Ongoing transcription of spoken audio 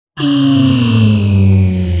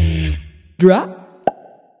Drop.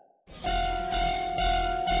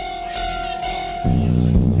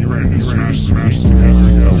 You ready to smash together?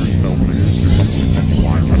 No,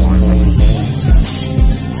 please.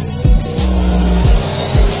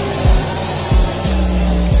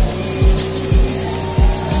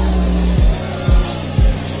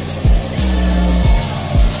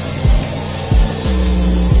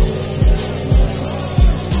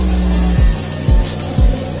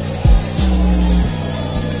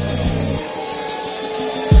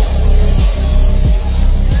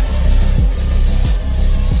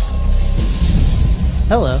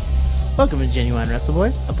 Hello. Welcome to Genuine Wrestle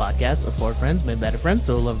Boys, a podcast of four friends made better friends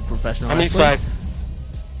who love professional wrestling. I'm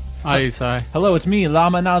Isai. Hi, Isai. Hello, it's me,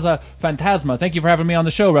 Lama Naza Phantasma. Thank you for having me on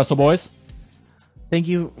the show, Wrestle Boys. Thank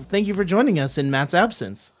you for joining us in Matt's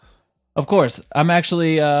absence. Of course, I'm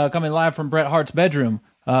actually coming live from Bret Hart's bedroom.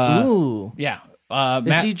 Ooh. Yeah. Is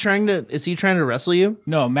Matt, he trying to wrestle you?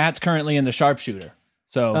 no, Matt's currently in the sharpshooter.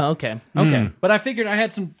 So, Oh, okay. Okay. but I figured I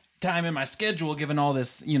had some time in my schedule given all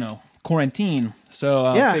this, quarantine.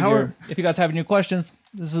 So, Yeah, if you guys have any questions,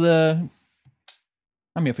 I'm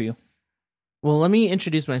here for you. Well, let me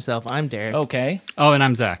introduce myself. I'm Derek. Okay. Oh, and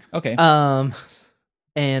I'm Zach. Okay.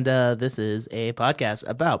 And this is a podcast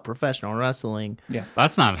about professional wrestling.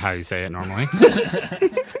 That's not how you say it normally.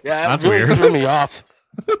 Yeah, That's that really weird. threw me off.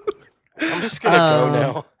 I'm just gonna go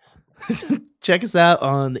now. Check us out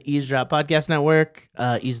on the Eavesdrop Podcast Network,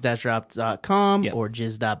 ease-drop.com, Yep. or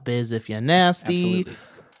jizz.biz if you're nasty. Absolutely.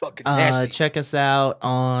 Fucking nasty. Check us out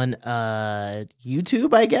on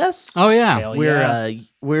YouTube, I guess. Oh, yeah. Hell yeah.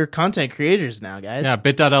 We're content creators now, guys. Yeah,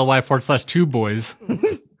 bit.ly/2 boys.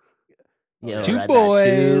 Yeah, Two right, that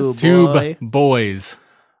boys. boy. Tube boys.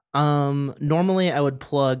 Normally I would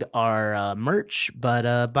plug our merch,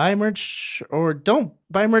 but buy merch or don't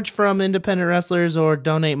buy merch from independent wrestlers or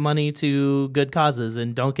donate money to good causes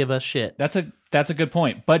and don't give us shit. That's a good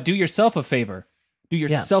point. But do yourself a favor. Do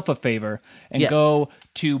yourself a favor and Yes. go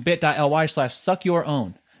to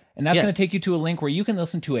bit.ly/suckyourown. And that's Yes. going to take you to a link where you can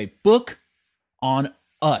listen to a book on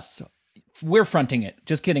us. We're fronting it.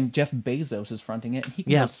 Just kidding. Jeff Bezos is fronting it. He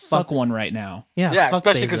can Yeah, go suck fuck- one right now. Yeah, Yeah, fuck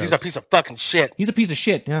especially because he's a Bezos. piece of fucking shit. He's a piece of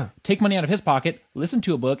shit. Yeah. Take money out of his pocket, listen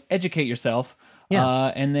to a book, educate yourself, Yeah.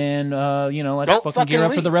 and then let's Don't fucking gear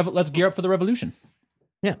fucking up for let's gear up for the revolution.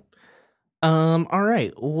 Yeah. All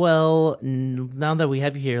right. Well, now that we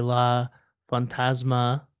have you here, La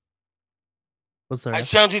Fantasma. What's the I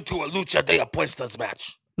rest? challenge you to a lucha de apuestas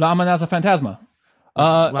match. La Amenaza Phantasma.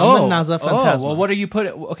 Amenaza Phantasma. Well, what are you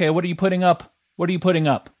putting up? What are you putting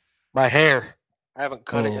up? My hair. I haven't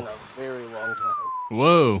cut it Oh. in a very long time.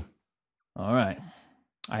 Whoa. All right.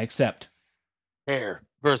 I accept. Hair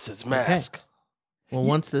versus mask. Well,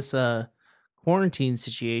 once this quarantine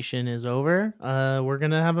situation is over, we're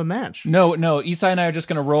gonna have a match. No, Isai and I are just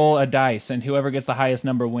going to roll a dice, and whoever gets the highest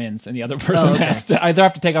number wins, and the other person okay. has to either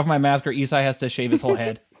have to take off my mask or Isai has to shave his whole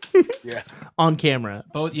head. Yeah. On camera.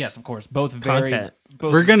 Both, yes, of course. Both very... Content.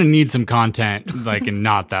 Both, We're going to need some content, like, in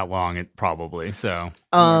not that long, probably. So,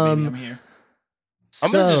 I'm here.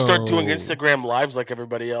 I'm gonna just start doing so, Instagram lives like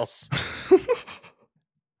everybody else.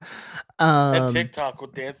 Um, And TikTok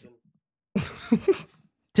with dancing.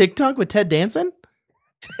 TikTok with Ted Danson?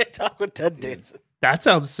 TikTok with Ted dancing. That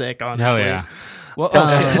sounds sick, honestly. hell yeah. Well, Um,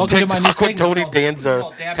 shit. Welcome to my new TikTok with segment. Tony It's called Danza.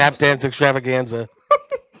 Dab Tap House. dance extravaganza.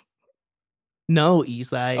 No,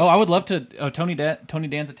 Isai. Oh, I would love to. Tony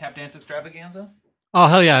Danza Tap Dance Extravaganza. Oh,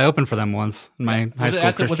 hell yeah. I opened for them once in my high Was it school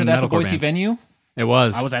at the, was Christian it at the metalcore Boise band. venue? It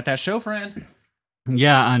was. I was at that show, friend.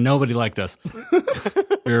 Yeah, nobody liked us.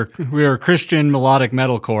 we were Christian melodic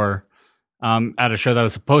metalcore at a show that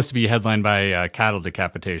was supposed to be headlined by cattle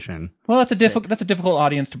decapitation. Well, that's a difficult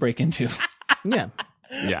audience to break into. Yeah.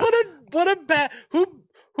 Yeah. What a bad who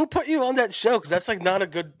put you on that show? Because that's like not a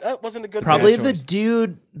good. That wasn't a good. Probably band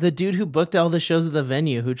choice. the dude who booked all the shows at the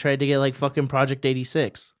venue who tried to get like fucking Project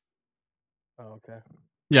 86. Oh, okay.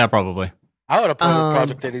 Yeah, probably. I would have put Um, in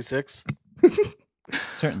Project 86.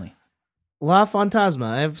 Certainly. La Fantasma,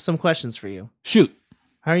 I have some questions for you. Shoot.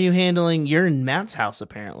 How are you handling? You're in Matt's house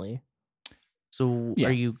apparently. So Yeah.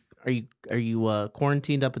 are you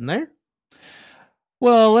quarantined up in there?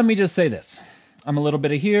 Well, let me just say this. I'm a little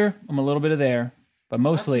bit of here. I'm a little bit of there. But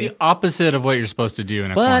mostly... The opposite of what you're supposed to do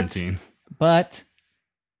in a quarantine. But...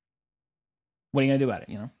 What are you going to do about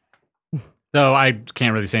it, So I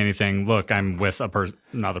can't really say anything. Look, I'm with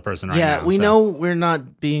another person right now. Yeah, we so. know we're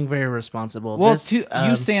not being very responsible. Well, This, you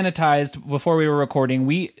sanitized before we were recording.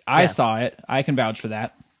 I Yeah. saw it. I can vouch for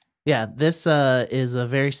that. Yeah, this is a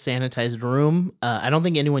very sanitized room. I don't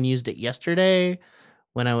think anyone used it yesterday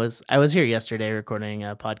when I was here yesterday recording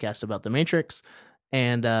a podcast about The Matrix,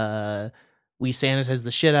 and we sanitized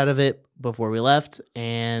the shit out of it before we left,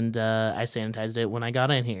 and I sanitized it when I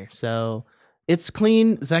got in here. So it's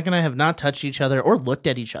clean. Zach and I have not touched each other or looked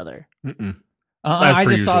at each other. Mm-mm. As I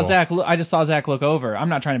per just saw usual. Zach. I just saw Zach look over. I'm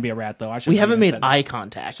not trying to be a rat though. We haven't made eye I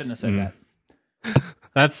contact. shouldn't have said that.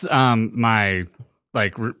 That's my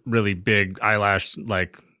like really big eyelash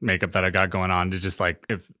like makeup that I got going on. It's just like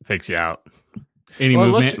it fakes you out. Any Well,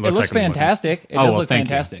 movement it looks like I'm moving. fantastic. It Oh, does well, look thank you.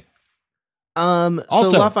 fantastic. So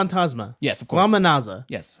Also- La Fantasma. Yes, of course. La Manaza.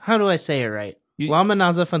 Yes. How do I say it right? You- La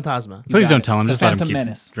Manaza Fantasma. You Please got don't it. tell him. The Just let him Phantom keep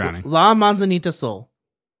Menace. drowning. La Manzanita Sol.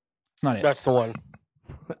 It's not it. That's the one.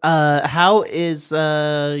 How is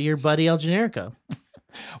your buddy El Generico?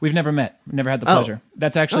 We've never met. Never had the Oh. pleasure.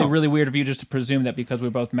 That's actually Oh. really weird of you just to presume that because we're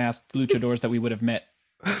both masked luchadors that we would have met.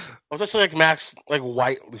 I was actually like Max, like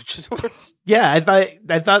white luchadors. Yeah, I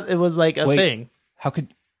thought it was like a Wait. thing How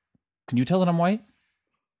could? Can you tell that I'm white?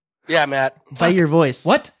 Yeah, Matt. by your voice.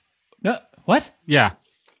 What? No. What? Yeah.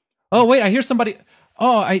 Oh wait, I hear somebody.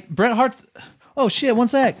 Oh, Bret Hart's. Oh shit! One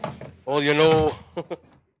sec. Well, you know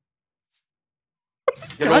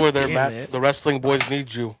God where they're damn Matt. it. The wrestling boys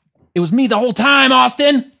need you. It was me the whole time,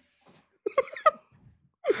 Austin.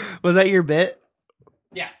 Was that your bit?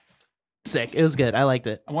 Yeah. Sick. It was good. I liked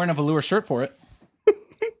it. I'm wearing a velour shirt for it.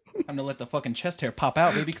 I'm gonna let the fucking chest hair pop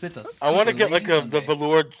out, baby, because it's a. I want to super get like lazy the Sunday.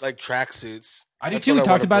 velour like tracksuits. I do That's too. what We I talked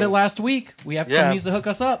wanna about it bring. last week. We have Yeah. someone needs to hook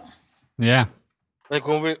us up. Yeah. Like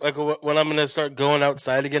when I'm gonna start going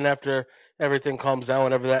outside again after everything calms down,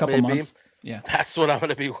 whatever that Couple may months. be. Yeah, That's what I'm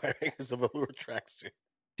gonna be wearing is a velour tracksuit.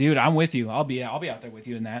 dude, I'm with you. I'll be out there with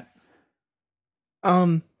you in that.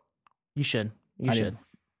 You should. You I do. should.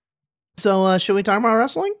 So, should we talk about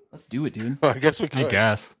wrestling? Let's do it, dude. I guess we could. I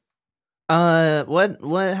guess.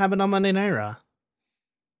 What happened on Monday Night Raw?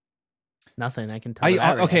 Nothing. I can tell.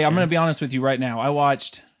 Okay, I'm gonna be honest with you right now. I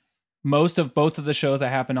watched most of both of the shows that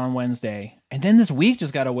happened on Wednesday, and then this week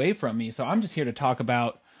just got away from me. So I'm just here to talk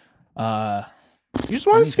about. You just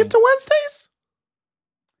want to skip to Wednesdays?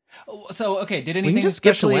 So okay, did can anything just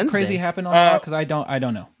skip to especially Wednesday. crazy happen on Raw? Because I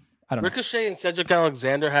don't know. Ricochet and Cedric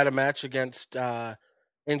Alexander had a match against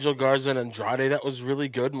Angel Garza and Andrade that was really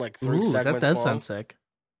good and like three Ooh, that segments does long. sound sick.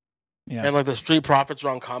 Yeah. And like the Street Profits were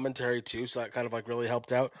on commentary too, so that kind of like really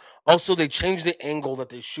helped out. Also, they changed the angle that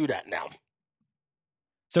they shoot at now.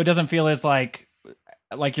 So it doesn't feel as like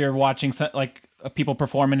you're watching people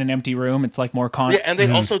perform in an empty room. It's like more Yeah, and they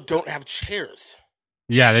also don't have chairs.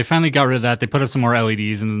 Yeah, they finally got rid of that. They put up some more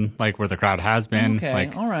LEDs and like where the crowd has been. Okay,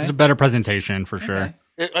 like, all right. It's a better presentation for sure. Okay.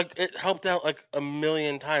 It helped out like a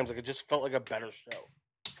million times. Like it just felt like a better show.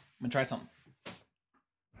 I'm gonna try something.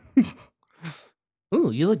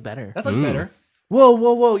 Ooh, you look better. That looks Ooh. better.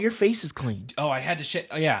 Whoa! Your face is clean. Oh, I had to shave.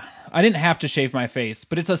 Oh, yeah, I didn't have to shave my face,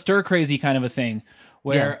 but it's a stir crazy kind of a thing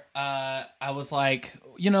where I was like,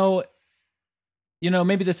 maybe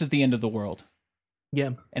this is the end of the world,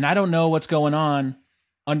 Yeah. and I don't know what's going on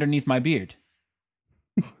underneath my beard.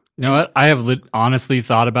 You know what? I have honestly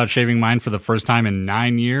thought about shaving mine for the first time in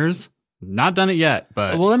 9 years. Not done it yet,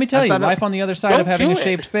 but Well, let me tell I you, thought life on the other side Don't of having a do it.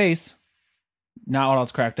 shaved face, not all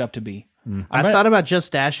it's cracked up to be. I thought about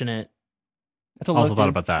just stashing it. It's a Also look, thought dude.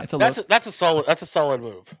 about that. It's a look. That's a solid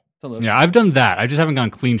move. It's a look. yeah, I've done that. I just haven't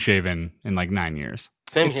gone clean shaven in like 9 years.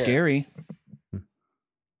 Same It's here. scary.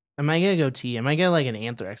 I might get a goatee. I might get like an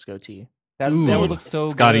Anthrax goatee. That Ooh, would look so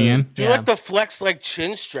Scotty good. Ian? Do Yeah. like the flex like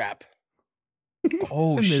chin strap.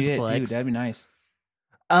 Oh Miss shit, Flex. dude, that'd be nice.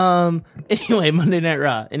 Anyway, Monday Night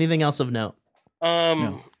Raw. Anything else of note?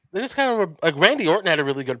 They just kind of like Randy Orton had a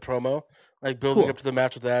really good promo, like building Cool. up to the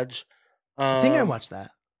match with Edge. I think I watched that.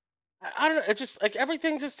 I don't know. It just like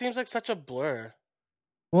everything just seems like such a blur.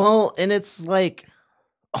 Well, and it's like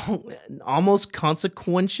almost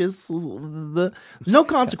consequential. No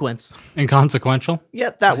consequence. Inconsequential?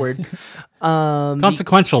 Yep, that word.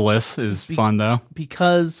 Consequential-less is fun though.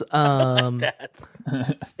 Because That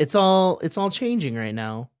it's all changing right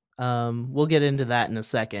now. We'll get into that in a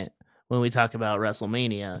second when we talk about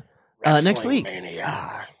WrestleMania next week.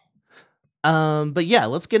 WrestleMania. But yeah,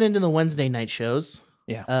 let's get into the Wednesday night shows.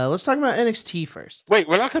 Yeah. Let's talk about NXT first. Wait,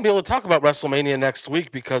 we're not going to be able to talk about WrestleMania next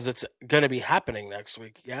week because it's going to be happening next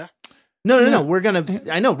week. Yeah. No. We're gonna.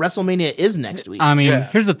 I know WrestleMania is next week. I mean, Yeah.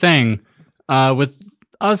 here's the thing. With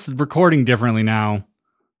us recording differently now,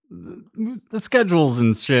 the schedules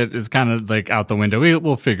and shit is kind of like out the window.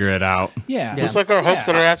 We'll figure it out. Yeah. Yeah. It's like our hopes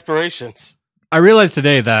Yeah. and our aspirations. I realized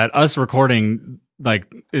today that us recording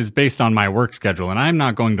like is based on my work schedule, and I'm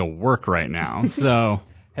not going to work right now. So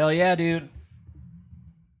Hell yeah, dude.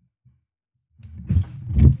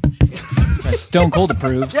 That's Stone Cold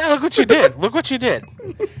approves. Yeah, look what you did. Look what you did.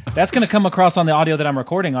 That's going to come across on the audio that I'm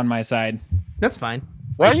recording on my side. That's fine.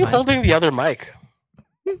 Why are That's you fine. holding the other mic?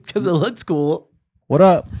 Because it looks cool. What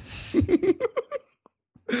up?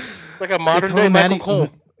 Like a modern call day him Michael Matty- Cole.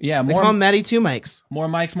 Yeah, They call him more Matty Two Mics.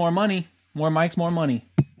 mics, more money. More mics, more money.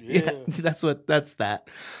 Yeah. That's that.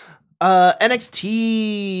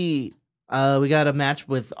 NXT. We got a match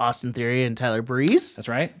with Austin Theory and Tyler Breeze. That's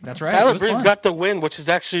right. That's right. It Tyler was Breeze fun. got the win, which is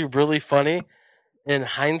actually really funny in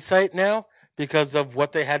hindsight now because of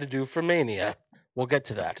what they had to do for Mania. We'll get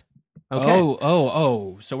to that. Okay.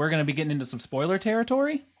 Oh. So we're gonna be getting into some spoiler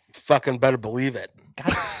territory. Fucking better believe it.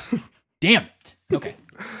 God damn it. Okay.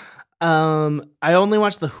 I only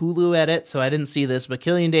watched the Hulu edit, so I didn't see this. But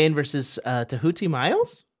Killian Dane versus Tahuti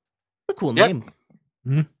Miles. A cool Yep.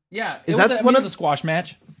 name. Yeah. Is It that was, one it of- was a squash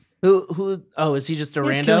match. Who? Oh, is he just a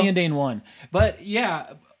Yes, rando? Killian Dane won. But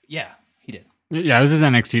yeah, he did. Yeah, this is his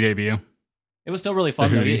NXT debut. It was still really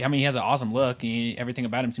fun though. Tahuti. I mean, he has an awesome look. Everything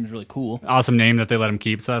about him seems really cool. Awesome name that they let him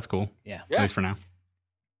keep, so that's cool. Yeah. Yeah. At least for now.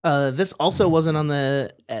 This also wasn't on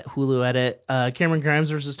the Hulu edit. Cameron Grimes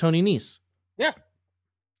versus Tony Nese.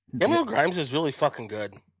 Cameron Grimes is really fucking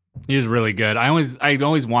good. He is really good. I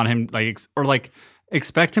always want him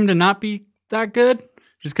expect him to not be that good,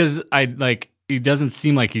 just because he doesn't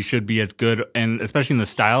seem like he should be as good, and especially in the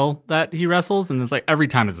style that he wrestles. And it's like every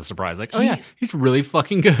time it's a surprise. Like, oh yeah, he's really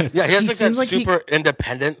fucking good. Yeah, he has He like that seems like super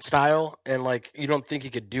independent style, and like you don't think he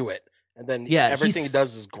could do it, and then Yeah, everything he he's-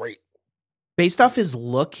 does is great. Based off his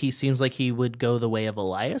look, he seems like he would go the way of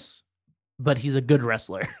Elias, but he's a good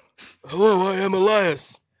wrestler. Hello, I am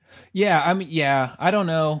Elias. Yeah, I mean, I don't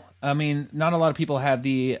know. I mean, not a lot of people have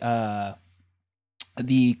the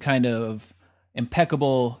kind of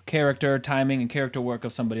impeccable character timing and character work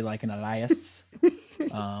of somebody like an Elias.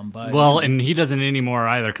 But Well, and he doesn't anymore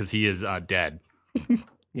either because he is dead. He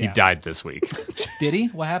yeah. died this week. Did he?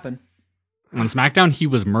 What happened? On SmackDown, he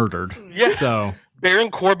was murdered. Yeah, So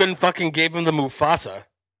Baron Corbin fucking gave him the Mufasa.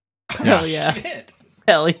 Hell yeah. Shit.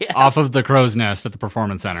 Hell yeah. off of the Crow's Nest at the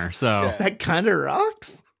Performance Center. So Yeah. That kind of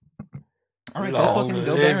rocks. All right, Long go fucking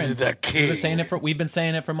go live Baron. the king. We've been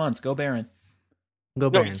saying it for months. Go Baron. Go No,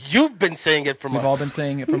 Baron. you've been saying it for We've months. all been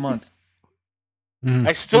saying it for months. mm.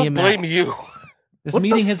 I still Me and blame you. This What the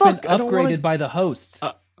meeting has fuck? been I don't upgraded wanna- by the hosts.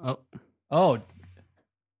 Oh, Oh,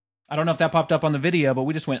 I don't know if that popped up on the video, but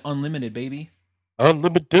we just went unlimited, baby.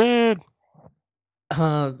 Unlimited.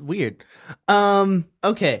 Weird.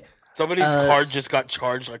 Okay. Somebody's Uh, card just got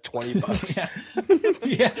charged like $20. yeah.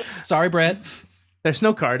 Yeah. Sorry, Brett. There's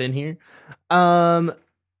no card in here.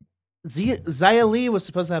 Xia Li was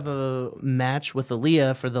supposed to have a match with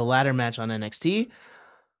Aaliyah for the ladder match on NXT,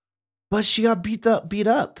 but she got beat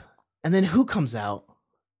up. And then who comes out?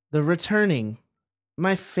 The returning,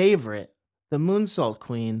 my favorite, the Moonsault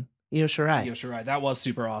Queen, Io Shirai. Yo, Shirai, that was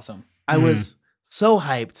super awesome. I was so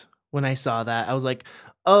hyped when I saw that. I was like,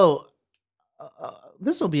 oh,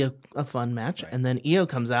 this will be a fun match. Right. And then Io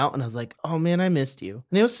comes out, and I was like, oh man, I missed you.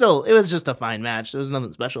 And it was just a fine match. There was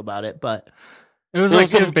nothing special about it, but it was It like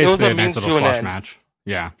was a- it was it was basically a a nice means little to an squash end. match.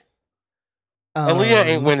 Yeah. Aaliyah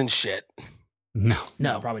ain't um, winning shit. No.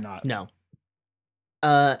 No, probably not. no.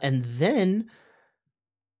 And then,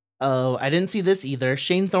 I didn't see this either.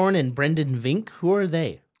 Shane Thorne and Brendan Vink. Who are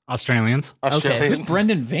they? Australians. Australians. Who's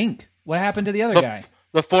Brendan Vink? What happened to the other The- guy?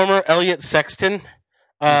 The former Elliot Sexton.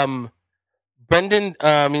 Shane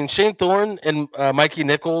Thorne and Mikey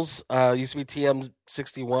Nichols used to be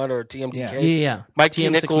TM61 or TMDK. Yeah, yeah. Mikey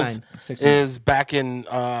TM69. Nichols 16. is back in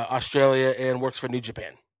Australia and works for New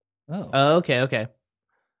Japan. Oh. Oh, okay.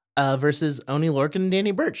 Versus Oni Lorcan and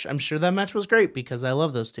Danny Burch. I'm sure that match was great because I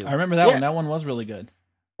love those two. I remember that Yeah. one. That one was really good.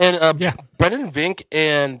 And Yeah. Brendan Vink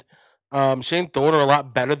and Shane Thorne are a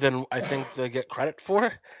lot better than I think they get credit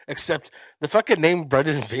for. Except the fucking name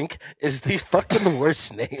Brendan Vink is the fucking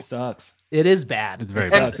worst name. It sucks. It is bad. It's very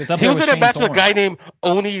It bad. sucks. It's up He there was with in a Shane match with a Thorne. guy named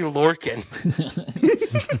Oni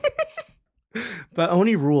Lorcan. But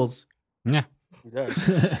Oni rules. Yeah. He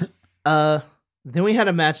does. Then we had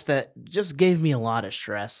a match that just gave me a lot of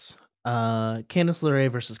stress. Candice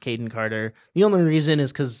LeRae versus Caden Carter. The only reason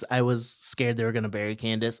is because I was scared they were going to bury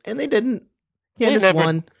Candice, and they didn't. They Candice never-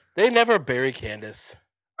 won. They never bury Candace.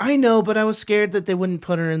 I know, but I was scared that they wouldn't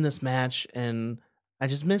put her in this match, and I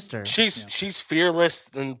just missed her. She's fearless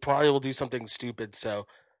and probably will do something stupid. So,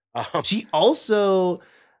 She also,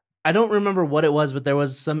 I don't remember what it was, but there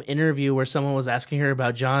was some interview where someone was asking her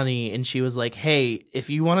about Johnny, and she was like, "Hey, if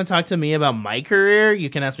you want to talk to me about my career, you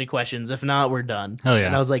can ask me questions. If not, we're done." Hell yeah.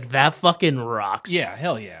 And I was like, "That fucking rocks." Yeah,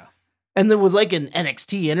 hell yeah. And there was like an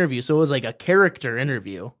NXT interview, so it was like a character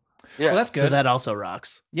interview. yeah. Well, that's But good. that also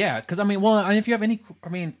rocks. Yeah, because I mean, well, if you have any, I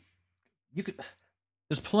mean, you could.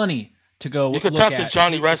 There's plenty to go. You could look talk at to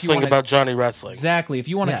Johnny if you Wrestling wanna- about Johnny Wrestling. Exactly. If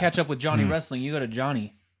you want to Yeah. catch up with Johnny Hmm. Wrestling, you go to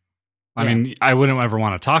Johnny. I mean, I wouldn't ever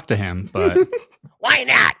want to talk to him, but Why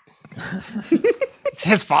not? it's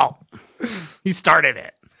his fault. He started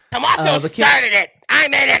it. Tommaso but started it.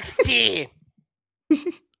 I'm NXT.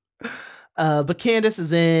 But Candace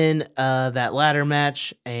is in that ladder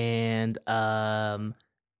match, and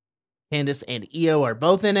Candace and Io are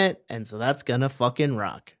both in it, and so that's gonna fucking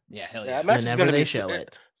rock. Yeah, hell Yeah, yeah. that match is Whenever gonna they be show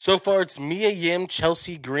it. So far, it's Mia Yim,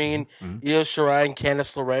 Chelsea Green, Io Shirai, and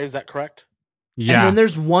Candice LeRae. Is that correct? And Yeah. then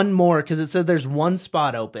there's one more because it said there's one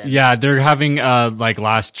spot open. Yeah, they're having like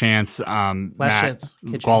last chance chance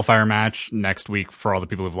kitchen. qualifier match next week for all the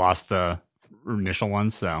people who've lost the initial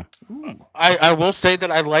ones. So I will say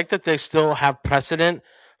that I like that they still have precedent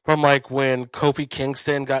from like when Kofi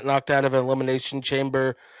Kingston got knocked out of an elimination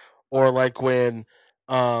chamber, or like when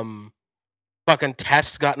fucking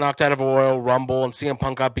Test got knocked out of a Royal Rumble and CM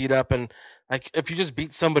Punk got beat up, and like if you just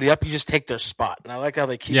beat somebody up, you just take their spot. And I like how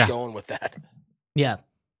they keep Yeah. going with that. Yeah.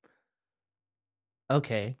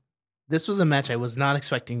 Okay. This was a match I was not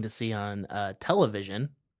expecting to see on television.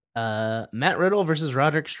 Matt Riddle versus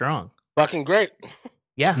Roderick Strong. Fucking great.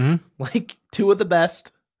 Yeah. Mhm. Like two of the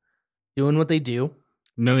best doing what they do.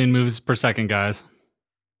 million moves per second, guys.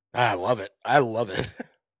 I love it. I love it.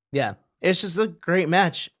 Yeah. It's just a great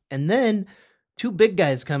match. And then two big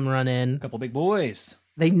guys come run in. Couple big boys.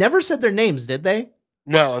 They never said their names, did they?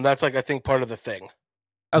 No, and that's like I think part of the thing.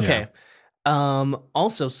 Okay.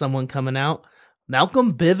 Also someone coming out.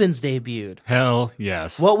 Malcolm Bivens debuted. Hell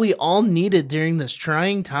yes. What we all needed during this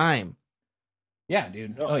trying time. Yeah,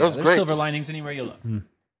 dude. No, Oh, that yeah. was There's great. silver linings anywhere you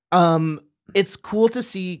look. It's cool to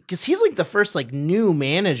see because he's like the first like new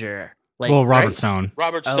manager. Like well, Robert right? Stone,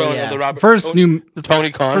 Robert Oh, Stone yeah. and the Robert first Tony, new Tony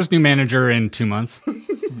Khan. first new manager in 2 months.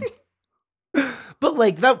 But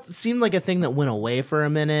like that seemed like a thing that went away for a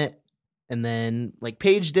minute, and then like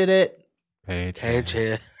Paige did it. Paige. Paige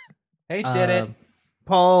here. Paige did it.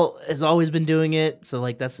 Paul has always been doing it, so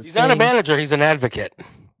like that's his He's thing. not a manager. He's an advocate.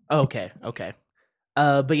 Okay.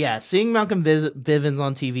 But yeah, seeing Malcolm Bivens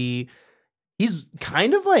on TV, he's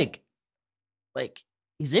kind of like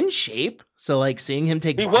he's in shape. So like seeing him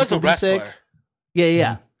take He bumps was a will be sick. wrestler.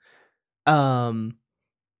 Yeah.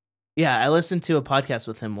 Yeah, I listened to a podcast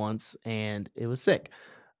with him once and it was sick.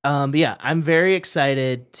 But yeah, I'm very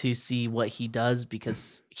excited to see what he does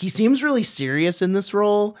because he seems really serious in this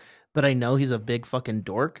role, but I know he's a big fucking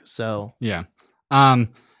dork. So Yeah.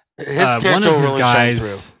 His One schedule of his really shined through.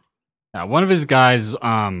 guys. One of his guys,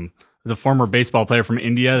 was a former baseball player from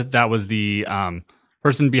India. That was the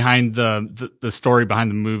person behind the story behind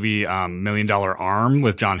the movie $1 Million Arm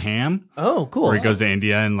with John Hamm, oh, cool. where he goes to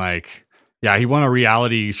India and like, yeah, he won a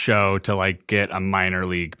reality show to like get a minor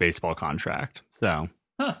league baseball contract. So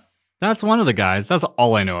Huh. that's one of the guys. That's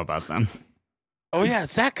all I know about them. Oh yeah,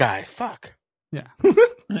 it's that guy. Fuck. Yeah.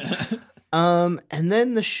 And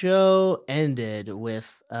then the show ended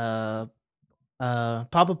with Papa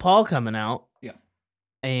Paul coming out. Yeah.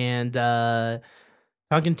 And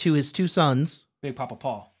talking to his two sons Big Papa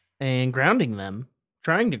Paul. and grounding them,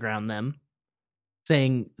 trying to ground them,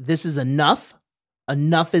 saying, "This is enough.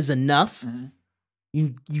 Enough is enough. Mhm.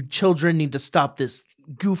 You children need to stop this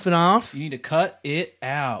goofing off." You need to cut it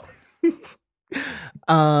out.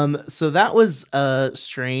 So that was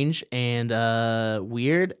strange and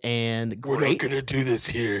weird and We're not great. gonna do this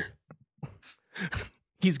here.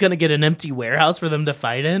 He's gonna get an empty warehouse for them to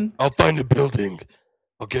fight in. I'll find a building.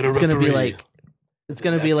 I'll get a It's referee. gonna be like it's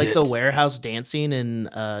gonna be That's like the it. warehouse dancing in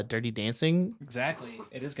Dirty Dancing, Exactly.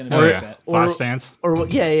 It is going to Oh be yeah. like that. or- Flashdance. or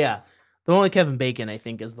yeah. The one with Kevin Bacon, I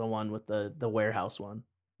think, is the one with the warehouse one.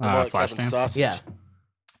 More like Kevin Flashdance. Sausage. Yeah.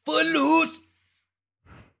 Footloose.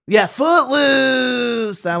 Yeah,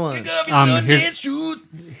 Footloose. That one.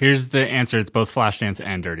 Here's the answer. It's both Flashdance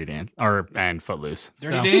and Dirty Dan and Footloose.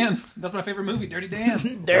 Dirty So- Dan. That's my favorite movie. Dirty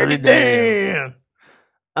Dan. Dirty Dan.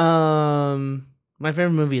 My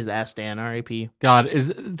favorite movie is Ass Dan. R.I.P. God,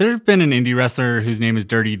 is there's been an indie wrestler whose name is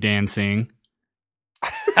Dirty Dancing?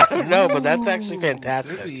 I don't know, but that's actually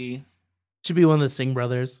fantastic. Movie. Should be one of the Singh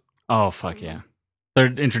brothers. Oh fuck yeah!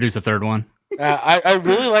 Third, introduce a third one. I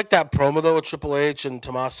really like that promo though with Triple H and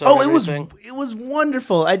Tommaso. Oh, and it was everything.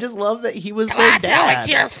 wonderful. I just love that he was their Tommaso, dad.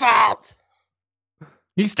 it's your fault.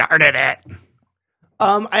 He started it.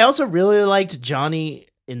 I also really liked Johnny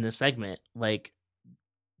in the segment. Like,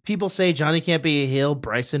 people say Johnny can't be a heel.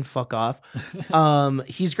 Bryson, fuck off.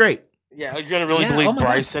 He's great. Yeah, you're gonna really Yeah, believe oh my God.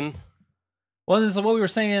 Bryson? Well, this is what we were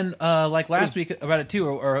saying like last week about it too,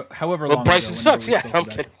 or however Well, long. Bryson ago, whenever sucks. we Yeah, spoke I'm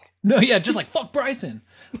about it. kidding. No, yeah, just like fuck Bryson.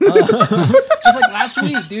 Just like last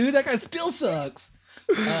week, dude. That guy still sucks.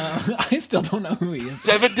 I still don't know who he is.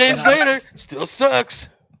 7 days later, still sucks.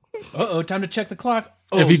 Time to check the clock.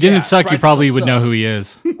 If he didn't suck, you probably would know who he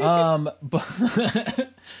is. But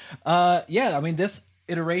yeah, I mean, this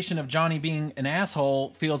iteration of Johnny being an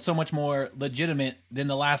asshole feels so much more legitimate than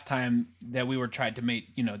the last time that we were tried to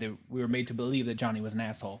make, that we were made to believe that Johnny was an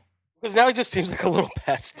asshole. Because now he just seems like a little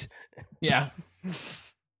pest. Yeah.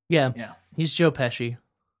 Yeah. Yeah. He's Joe Pesci.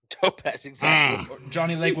 Joe Pesci, exactly. Or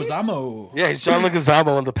Johnny Leguizamo. Yeah, he's John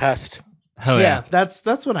Leguizamo in The Pest. Hell Yeah, yeah.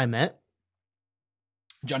 that's what I meant.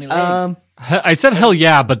 Johnny Legs. I said hell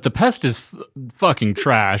yeah, but The Pest is fucking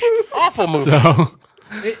trash. Awful movie. So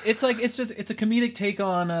It's a comedic take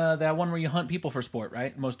on that one where you hunt people for sport,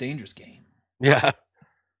 right? Most Dangerous Game. Yeah,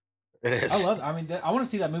 it is. I want to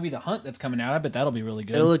see that movie, The Hunt, that's coming out. I bet that'll be really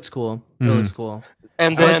good. It looks cool. It looks cool.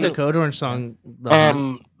 And I like then the Code Orange song. The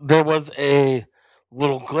Hunt. there was a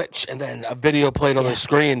little glitch, and then a video played on the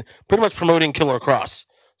screen, pretty much promoting Killer Cross.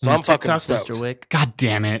 So I'm fucking TikTok, stoked. Mr. Wick. God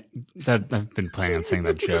damn it. I've been planning on saying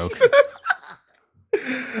that joke.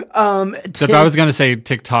 Except I was gonna say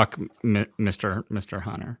TikTok Mr.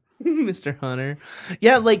 Hunter. Mr. Hunter.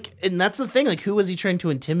 Yeah, and that's the thing. Like, who was he trying to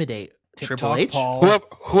intimidate? Triple TikTok H? Paul.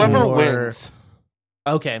 Whoever Or- wins.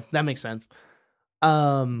 Okay, that makes sense.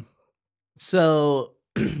 So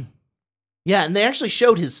yeah, and they actually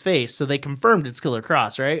showed his face, so they confirmed it's Killer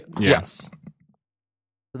Cross, right? Yeah. Yes. So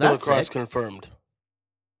Killer that's Cross sick. confirmed.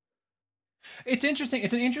 It's interesting.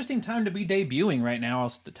 It's an interesting time to be debuting right now. I'll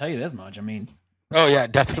tell you this much. I mean, Oh, yeah,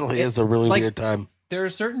 it definitely is a really like- weird time. there are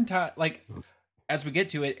certain times, like as we get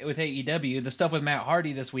to it with AEW, the stuff with Matt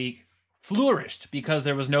Hardy this week flourished because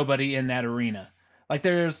there was nobody in that arena. Like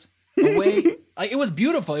there's a way, like it was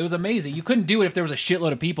beautiful, it was amazing. You couldn't do it if there was a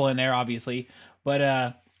shitload of people in there, obviously.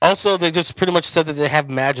 But Also, they just pretty much said that they have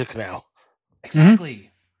magic now.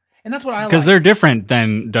 exactly, and that's what I Because like. they're different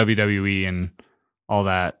than WWE and all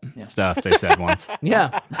that stuff they said once.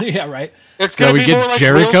 Yeah. Yeah, right. It's So going to we be more get like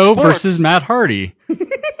Jericho real sports. versus Matt Hardy.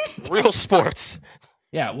 Real sports.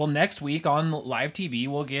 Yeah. Well, next week on live TV,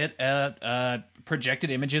 we'll get projected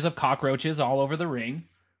images of cockroaches all over the ring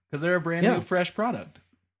because they're a brand Yeah. new, fresh product.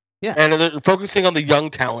 And they're focusing on the young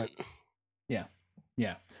talent. Yeah.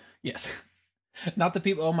 Yeah. Yes. Not the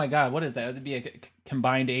people. Oh my God. What is that? It'd be a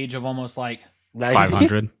combined age of almost like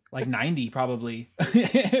 500. 90 probably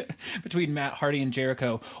between Matt Hardy and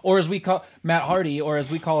Jericho, or as we call Matt Hardy, or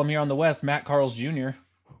as we call him here on the West, Matt Carls Jr.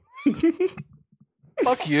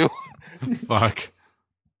 Fuck you. Fuck.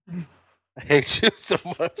 I hate you so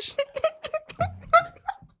much.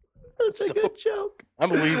 That's a good joke. I'm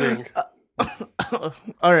leaving.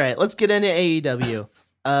 All right, let's get into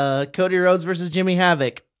AEW. Cody Rhodes versus Jimmy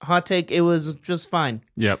Havoc. Hot take, it was just fine.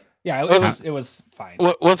 Yep. Yeah, it was fine.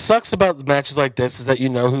 What sucks about matches like this is that you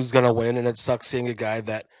know who's going to win, and it sucks seeing a guy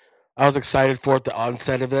that I was excited for at the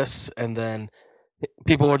onset of this, and then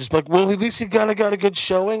people were just like, well, at least he got a good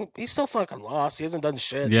showing. He still fucking lost. He hasn't done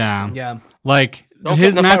shit. Yeah. Yeah. Like Don't get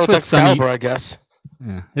in his a fight match with Sonny. Excalibur, I guess.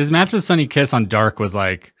 Yeah. His match with Sonny Kiss on Dark was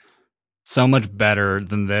like so much better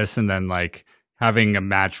than this, and then like having a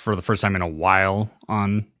match for the first time in a while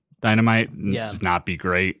on Dynamite just not be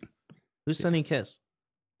great. Who's Sonny Kiss?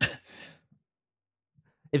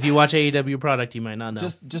 If you watch AEW product, you might not know.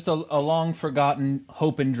 Just a long forgotten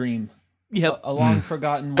hope and dream. Yep. A long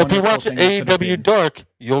forgotten. If you wonderful watch thing that could have AEW been. Dark,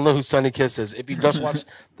 you'll know who Sonny Kiss is. If you just watch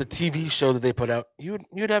the TV show that they put out,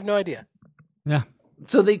 you'd have no idea. Yeah.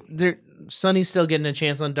 So they're Sonny's still getting a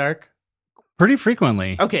chance on Dark. Pretty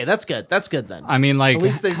frequently. Okay, that's good. That's good then. I mean, like At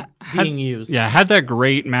least they're being used. Yeah, had that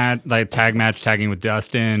great match, like tag match, tagging with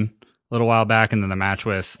Dustin a little while back, and then the match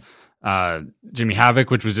with Jimmy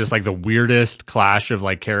Havoc, which was just like the weirdest clash of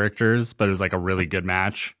like characters, but it was like a really good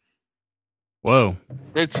match. Whoa.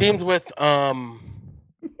 They teamed with Joey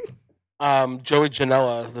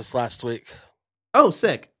Janela this last week. Oh,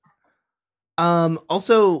 sick.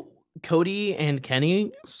 Also, Cody and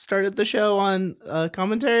Kenny started the show on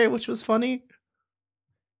commentary, which was funny.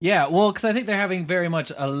 Yeah, well, because I think they're having very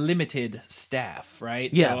much a limited staff,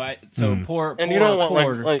 right? Yeah. So poor, And you don't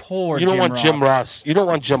want poor you don't Jim want Ross. Jim Ross. You don't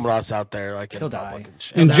want Jim Ross out there like in He'll public die. and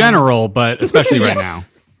shit. In general, but especially right now.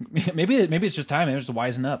 Maybe it's just time. Maybe it's just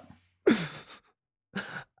wisen up.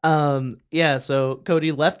 Yeah, so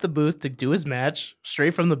Cody left the booth to do his match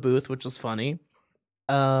straight from the booth, which was funny.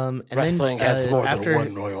 And Wrestling then has more after,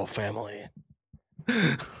 than one royal family.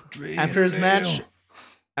 after his match,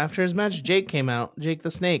 Jake came out. Jake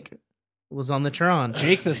the Snake was on the Tron.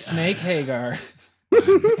 Jake the Snake Hagar.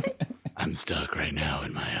 I'm stuck right now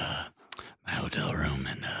in my my hotel room,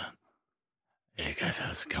 and hey guys,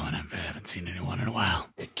 how's it going? I haven't seen anyone in a while.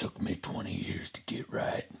 It took me 20 years to get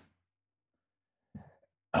right.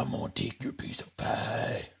 I'm gonna take your piece of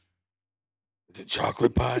pie. Is it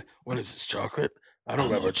chocolate pie? What is this, chocolate? I don't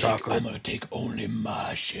remember chocolate. I'm gonna take only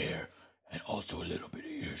my share and also a little bit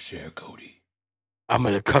of your share, Cody. I'm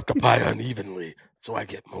going to cut the pie unevenly so I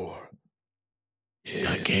get more.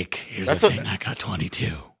 Yeah. Cake. Here's That's the a- thing. I got 22.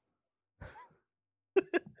 You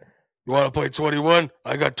want to play 21?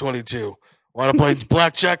 I got 22. Want to play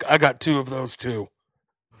blackjack? I got 2 of those too.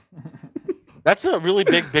 That's a really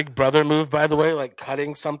big brother move, by the way, like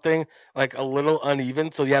cutting something like a little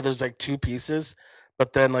uneven. So yeah, there's like 2 pieces,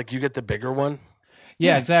 but then like you get the bigger one.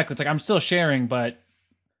 Yeah, exactly. It's like I'm still sharing, but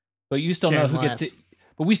you still know Sharing who gets less. to.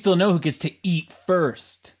 But we still know who gets to eat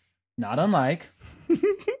first. Not unlike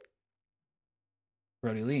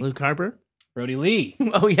Brody Lee. Luke Harper. Brody Lee.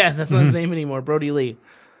 Oh yeah, that's not his name anymore. Brody Lee.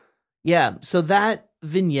 Yeah, so that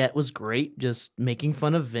vignette was great, just making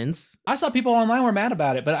fun of Vince. I saw people online were mad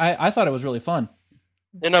about it, but I thought it was really fun.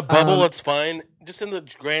 In a bubble, Um, it's fine. Just in the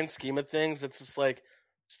grand scheme of things, it's just like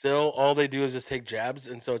still all they do is just take jabs,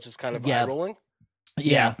 and so it's just kind of Yeah. eye rolling.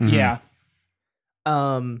 Yeah, Mhm. yeah.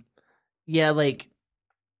 Yeah, like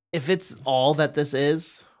if it's all that this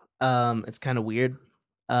is, it's kind of weird.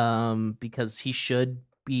 Because he should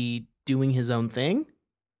be doing his own thing.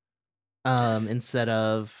 Instead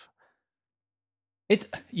of It's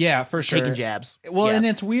for sure. taking jabs. Well, Yeah. and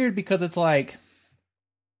it's weird because it's like,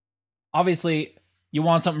 obviously, you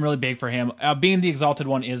want something really big for him. Being the Exalted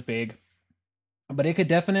One is big, but it could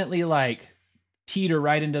definitely like teeter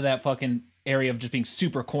right into that fucking area of just being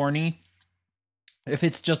super corny. If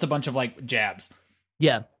it's just a bunch of like jabs,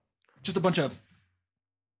 Yeah. just a couple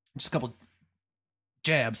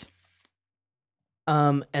jabs.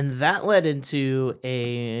 And that led into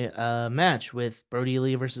a match with Brody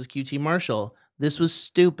Lee versus QT Marshall. This was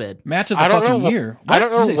stupid. Match of the I don't fucking know. year. I What?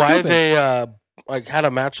 don't You know say why stupid. they like had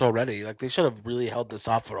a match already. Like they should have really held this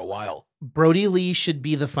off for a while. Brody Lee should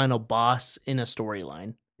be the final boss in a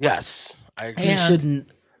storyline. Yes, I agree. He And- shouldn't.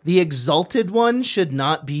 The Exalted One should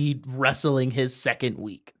not be wrestling his second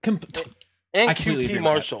week. Com- And I completely agree QT with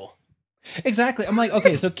Marshall. Exactly. I'm like,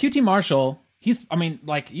 okay, so QT Marshall, he's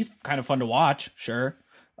kind of fun to watch, sure.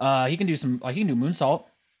 He can do he can do moonsault.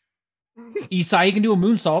 Isai, he can do a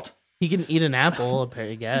moonsault. He can eat an apple,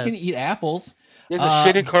 I guess. He can eat apples. He's a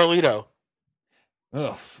shitty Carlito.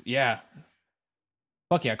 Ugh, yeah.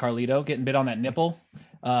 Fuck yeah, Carlito getting bit on that nipple.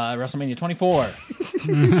 WrestleMania 24.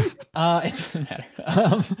 It doesn't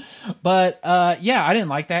matter. But yeah, I didn't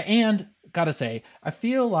like that. And gotta say, I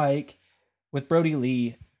feel like with Brody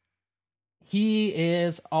Lee, he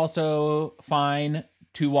is also fine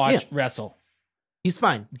to watch wrestle. He's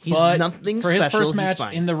fine. He's But nothing for special. his first He's match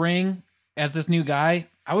fine. in the ring as this new guy,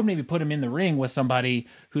 I would maybe put him in the ring with somebody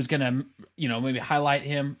who's gonna, maybe highlight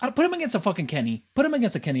him. I'd put him against a fucking Kenny. Put him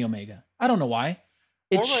against a Kenny Omega. I don't know why.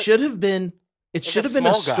 It Or like- should have been. It should have been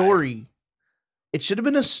a small guy. story. It should have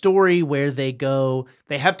been a story where they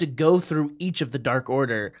have to go through each of the Dark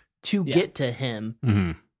Order to Yeah. get to him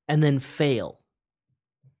Mhm. and then fail.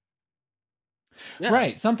 Yeah.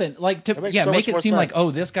 Right, something like That makes so make much it more seem like, sense.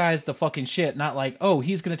 oh, this guy's the fucking shit, not like, oh,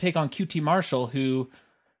 he's gonna take on QT Marshall, who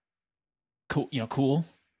cool.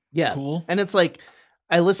 Yeah. Cool. And it's like,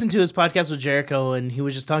 I listened to his podcast with Jericho and he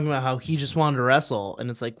was just talking about how he just wanted to wrestle. And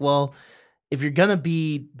it's like, well, if you're going to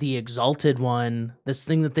be the Exalted One, this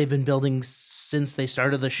thing that they've been building since they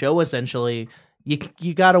started the show, essentially,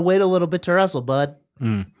 you got to wait a little bit to wrestle, bud.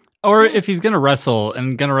 Mm. Or if he's gonna wrestle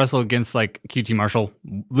against like QT Marshall,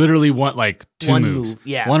 literally want like two One moves, move,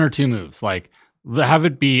 yeah. one or two moves, like have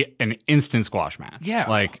it be an instant squash match. Yeah,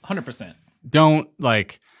 like 100%. don't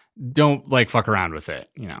fuck around with it.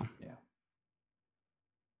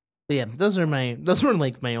 But yeah, those were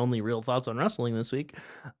like my only real thoughts on wrestling this week.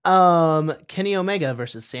 Kenny Omega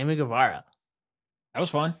versus Sammy Guevara. That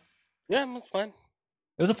was fun. Yeah, that's fine.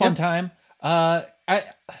 It was a fun time. I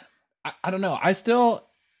don't know. I still,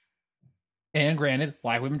 and granted,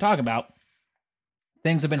 like we've been talking about,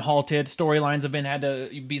 things have been halted. Storylines have had to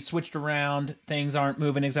be switched around. Things aren't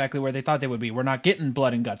moving exactly where they thought they would be. We're not getting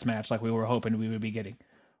blood and guts match like we were hoping we would be getting.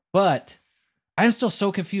 But I'm still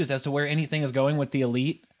so confused as to where anything is going with the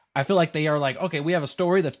Elite. I feel like they are like, okay, we have a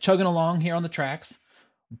story that's chugging along here on the tracks,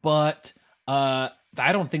 but I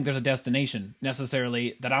don't think there's a destination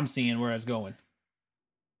necessarily that I'm seeing where it's going.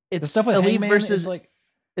 It's The stuff with Elite Hangman versus is like,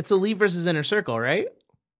 it's Elite versus Inner Circle, right?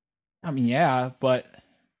 I mean, yeah, but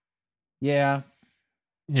yeah.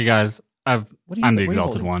 You guys, What are you, I'm the what are you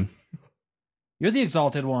exalted holding? one. You're the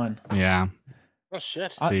exalted one. Yeah. Oh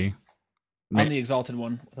shit. See, I'm the exalted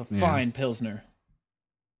one with a Yeah. fine pilsner.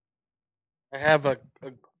 I have an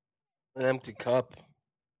empty cup.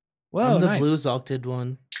 Whoa, I'm the nice. Blue Exalted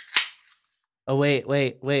one. Oh wait.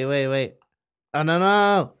 Oh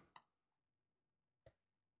no!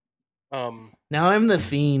 Now I'm the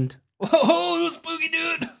Fiend. Oh, spooky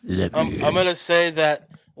dude. I'm gonna say that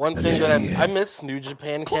one thing that I miss New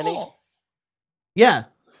Japan, Kenny. Cool. Yeah,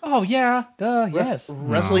 Oh yeah, duh, yes.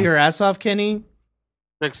 wrestle No. your ass off, Kenny.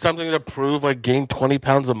 Like something to prove, like gain 20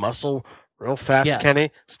 pounds of muscle real fast, Yeah.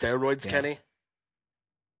 Kenny. Steroids, Yeah. Kenny.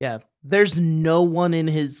 Yeah, there's no one in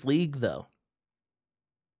his league though.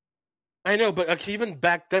 I know, but like even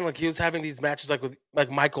back then, like he was having these matches like with like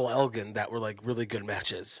Michael Elgin that were like really good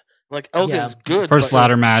matches. Like Elgin's good. First but,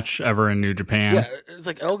 ladder match ever in New Japan. Yeah, it's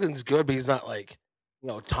like Elgin's good, but he's not like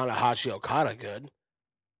Tanahashi Okada good.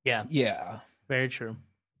 Yeah, Yeah. very true.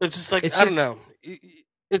 It's just like It's I just- don't know.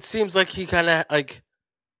 It seems like he kind of like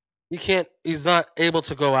he's not able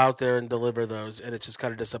to go out there and deliver those, and it's just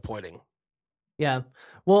kind of disappointing. Yeah,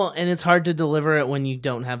 well, and it's hard to deliver it when you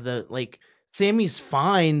don't have the like. Sammy's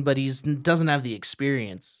fine, but doesn't have the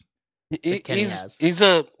experience. that Kenny has.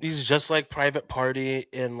 He's just like Private Party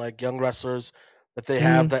and like young wrestlers that they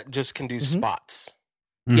have that just can do Mhm. spots.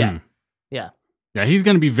 Mhm. Yeah. Yeah. Yeah, he's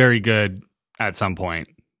going to be very good at some point.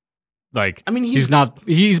 Like, I mean,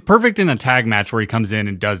 he's perfect in a tag match where he comes in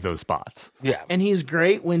and does those spots. Yeah, and he's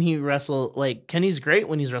great when he Kenny's great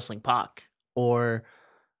when he's wrestling Pac or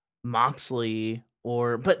Moxley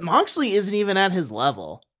but Moxley isn't even at his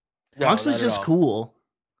level. no, Moxley's not at just all. cool.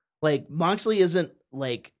 Like Moxley isn't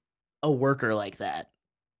like a worker like that.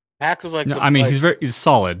 Pac is like No, the- I mean, like- he's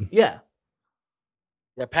solid. Yeah.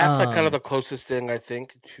 yeah. Pac's like kind of um, the closest thing I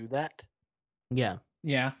think to that. Yeah.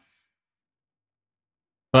 Yeah.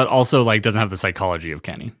 But also, like, doesn't have the psychology of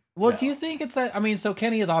Kenny. Well, No. do you think it's that? I mean, so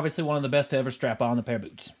Kenny is obviously one of the best to ever strap on the pair of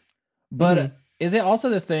boots. But Mhm. is it also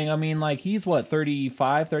this thing? I mean, like, he's what,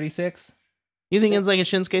 35, 36? You think it's like a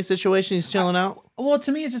Shinsuke situation? He's chilling out. Well,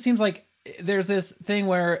 to me, it just seems like there's this thing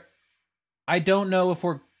where I don't know if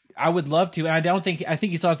I would love to, and I think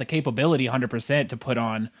he still has the capability 100% to put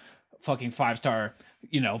on fucking 5-star,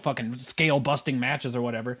 fucking scale busting matches or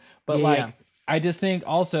whatever. But Yeah. I just think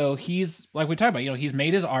also he's, like we talked about, he's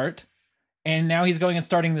made his art, and now he's going and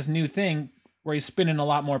starting this new thing where he's spinning a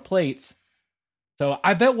lot more plates. So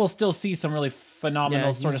I bet we'll still see some really phenomenal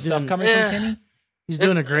Yeah, sort of he's stuff doing- coming Yeah. from Kenny. He's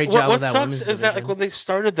doing a great job What with that sucks women's is that like division. when they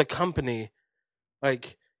started the company,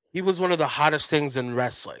 like he was one of the hottest things in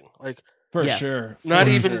wrestling. Like For Yeah. sure. not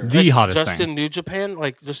For even sure. The like, hottest just thing. in New Japan,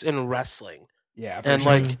 like just in wrestling, Yeah, for and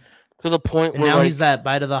sure. like to the point And where now like he's that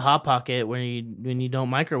bite of the hot pocket when you don't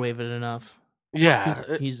microwave it enough. yeah,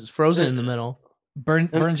 He's frozen in the middle.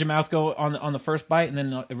 burns your mouth go on the first bite, and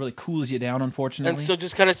then it really cools you down, unfortunately. and so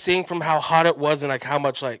just kind of seeing from how hot it was and like how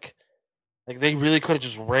much like they really could have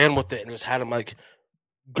just ran with it and just had him like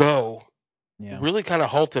go yeah. really kind of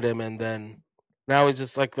halted him, and then now he's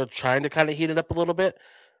just like they're trying to kind of heat it up a little bit,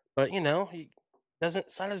 but he doesn't.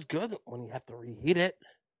 It's not as good when you have to reheat it.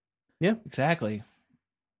 Exactly.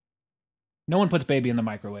 No one puts baby in the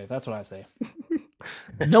microwave. That's what I say.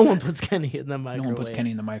 No one puts Kenny in the microwave. No one puts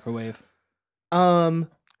Kenny in the microwave.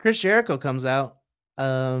 Chris Jericho comes out,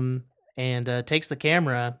 and takes the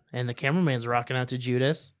camera, and the cameraman's rocking out to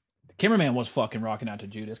Judas. Cameraman was fucking rocking out to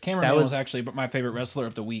Judas. Cameraman was- was actually my favorite wrestler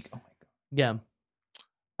of the week. Oh my god. Yeah.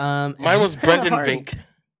 Mine and was Matt Brendan Hardy. Vink.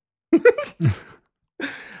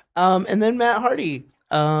 And then Matt Hardy.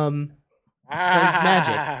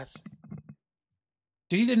 Magic.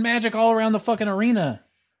 Dude, he did magic all around the fucking arena.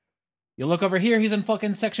 You look over here, he's in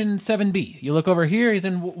fucking section 7B. You look over here, he's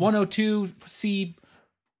in 102C8.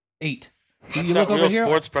 That's You not look over real here.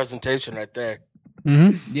 sports presentation right there.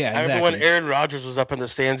 Mm-hmm. Yeah, I remember exactly. when Aaron Rodgers was up in the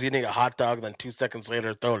stands eating a hot dog, then 2 seconds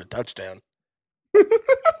later throwing a touchdown.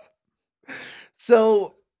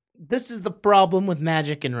 So this is the problem with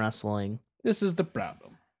magic in wrestling. This is the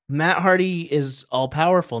problem. Matt Hardy is all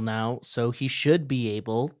powerful now, so he should be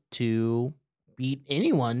able to beat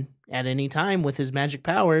anyone at any time with his magic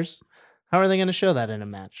powers. How are they going to show that in a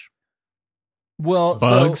match? Well,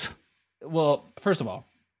 Bugs. first of all,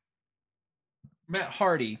 Matt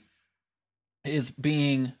Hardy is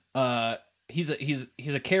being he's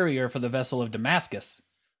a carrier for the vessel of Damascus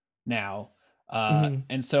now.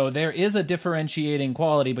 And so there is a differentiating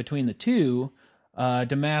quality between the two.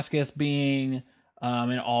 Damascus being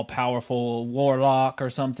an all-powerful warlock or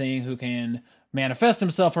something who can manifest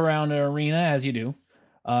himself around an arena, as you do.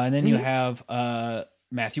 And then you have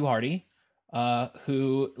Matthew Hardy,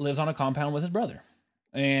 who lives on a compound with his brother.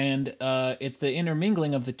 And it's the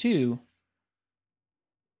intermingling of the two.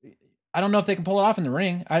 I don't know if they can pull it off in the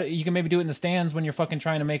ring. You can maybe do it in the stands when you're fucking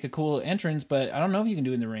trying to make a cool entrance, but I don't know if you can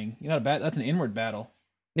do it in the ring. You got that's an inward battle.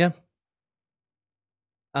 Yeah.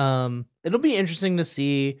 It'll be interesting to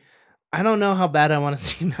see. I don't know how bad I want to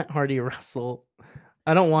see Matt Hardy wrestle.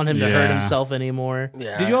 I don't want him to hurt Yeah. himself anymore.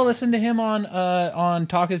 Yeah. Did you all listen to him on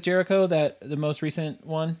Talk Is Jericho, the most recent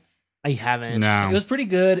one? I haven't. It No. was pretty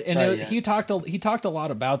good, and Not yet. he talked a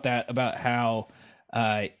lot about that, about how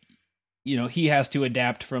he has to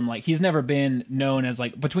adapt from, like, he's never been known as,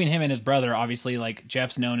 like, between him and his brother, obviously, like,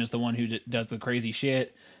 Jeff's known as the one who does the crazy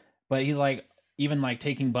shit, but he's like, even like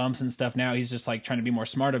taking bumps and stuff now, he's just like trying to be more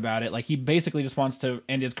smart about it. Like, he basically just wants to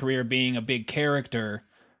end his career being a big character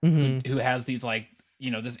who has these, like,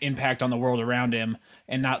 this impact on the world around him,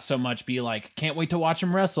 and not so much be like, can't wait to watch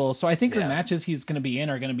him wrestle. So I think the matches he's going to be in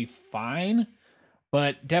are going to be fine,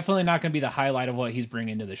 but definitely not going to be the highlight of what he's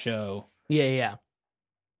bringing to the show. Yeah.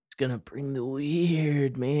 It's gonna bring the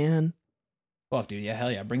weird, man. Fuck, dude. Yeah,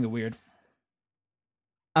 hell yeah. Bring the weird.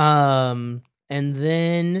 And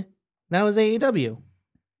then that was AEW.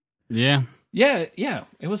 Yeah. Yeah.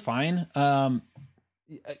 It was fine. I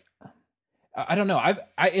don't know.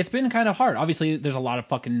 It's been kind of hard. Obviously, there's a lot of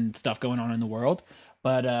fucking stuff going on in the world,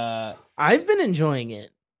 but I've been enjoying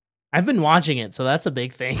it. I've been watching it, so that's a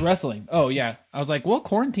big thing. wrestling. Oh yeah, I was like, well,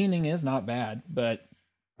 quarantining is not bad, but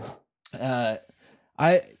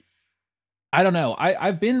I don't know.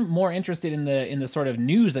 I've been more interested in the sort of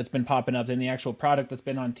news that's been popping up than the actual product that's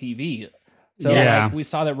been on TV. So Yeah. like, we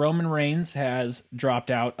saw that Roman Reigns has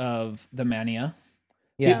dropped out of the Mania.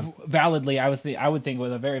 Yeah. Validly, I would think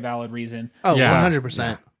with a very valid reason. Oh, Yeah.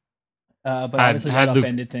 100%. But Had- obviously had that Luke-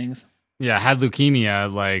 upended things Yeah. Had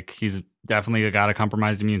leukemia. Like, he's definitely got a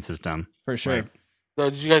compromised immune system. for sure. Like, So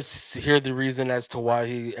did you guys hear the reason as to why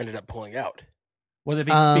he ended up pulling out? Was it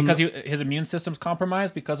because his immune system's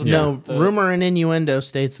compromised because of No, the rumor and innuendo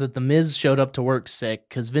states that The Miz showed up to work sick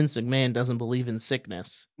because Vince McMahon doesn't believe in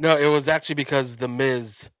sickness. No, it was actually because the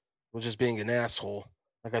Miz was just being an asshole.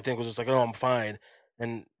 Like, I think was just like, oh, I'm fine,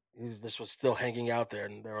 and he just was still hanging out there,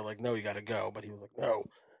 and they were like, no, you got to go, but he was like, no.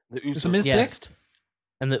 The Is Usos the Miz Yeah. sick?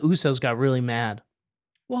 And the Usos got really mad.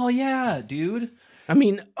 Well, yeah, dude. I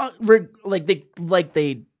mean,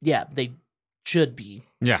 they should be.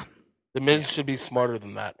 yeah. The Miz should be smarter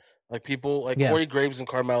than that. Like, people like Yeah. Corey Graves and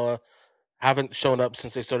Carmella haven't shown up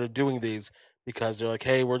since they started doing these because they're like,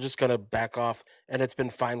 hey, we're just gonna back off, and it's been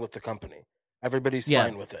fine with the company. Everybody's Yeah.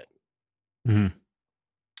 fine with it.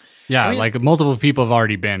 Yeah. I mean- like, multiple people have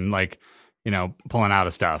already been, like, pulling out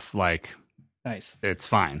of stuff. Like, Nice. it's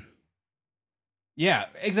fine. Yeah,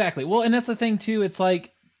 exactly. Well, and that's the thing too. It's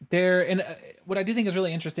like what I do think is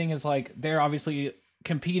really interesting is, like, they're obviously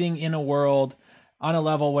competing in a world on a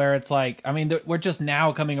level where it's like, I mean, we're just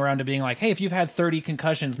now coming around to being like, hey, if you've had 30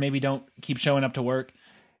 concussions, maybe don't keep showing up to work,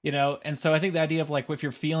 And so I think the idea of, like, if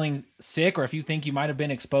you're feeling sick or if you think you might have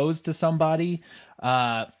been exposed to somebody,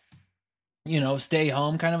 stay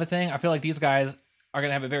home kind of a thing. I feel like these guys are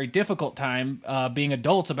gonna have a very difficult time being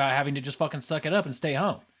adults about having to just fucking suck it up and stay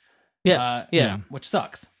home. Yeah. yeah. Which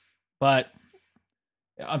sucks. But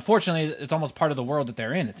unfortunately, it's almost part of the world that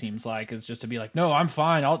they're in. It seems like it's just to be like, no, I'm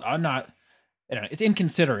fine. I'm not. I don't know. It's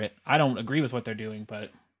inconsiderate. I don't agree with what they're doing, but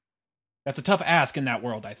that's a tough ask in that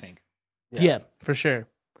world, I think. Yeah, for sure.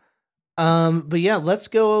 But yeah, let's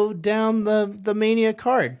go down the Mania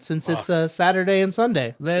card since it's Saturday and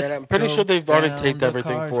Sunday. And I'm pretty sure they've already taped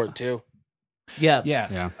everything for it too. Yeah.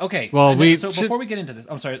 Yeah. Okay. Well, And then- we so should- before we get into this,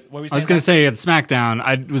 I'm sorry. What were we I saying? was going to say at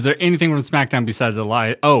SmackDown, was there anything from SmackDown besides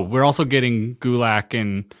Elias? Oh, we're also getting Gulak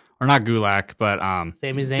or not Gulak, but Sami Zayn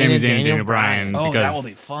Sami and Zayn and Daniel Daniel Bryan. Bryan. Oh, that will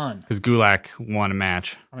be fun. Because Gulak won a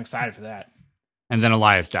match. I'm excited for that. And then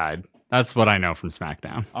Elias died. That's what I know from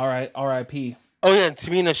SmackDown. All right. R.I.P. Oh yeah, and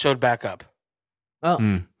Tamina showed back up. Oh,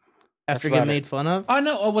 Hmm. after That's getting about made fun of? Oh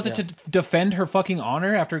no! Was it to defend her fucking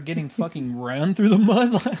honor after getting fucking run through the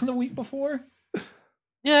mud the week before?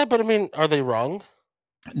 Yeah, but I mean, are they wrong?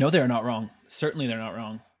 No, they're not wrong. Certainly, they're not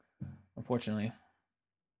wrong. Unfortunately,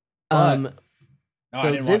 Um, no, I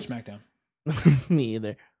so didn't this- watch SmackDown. me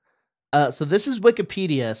either. So this is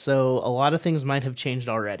Wikipedia, so a lot of things might have changed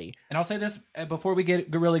already. And I'll say this before we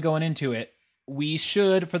get really going into it: we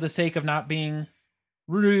should, for the sake of not being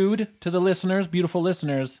rude to the listeners, beautiful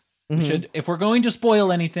listeners, we should, if we're going to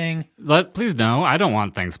spoil anything, Please no, I don't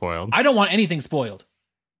want things spoiled. I don't want anything spoiled.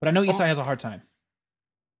 But I know Isai has a hard time.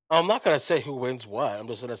 I'm not gonna say who wins what. I'm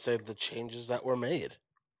just gonna say the changes that were made.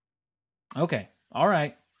 Okay, all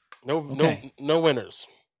right. No winners.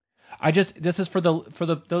 This is for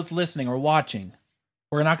those listening or watching.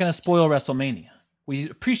 We're not going to spoil WrestleMania. We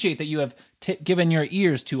appreciate that you have given your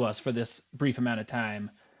ears to us for this brief amount of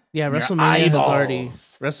time. Yeah, Your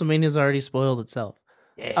WrestleMania's already spoiled itself.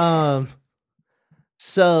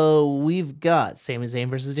 So we've got Sami Zayn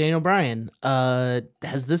versus Daniel Bryan. Have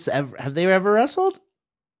they ever wrestled?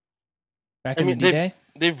 Back I in mean, the day.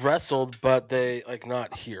 They've wrestled, but they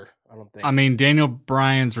not here. I don't think. I mean, Daniel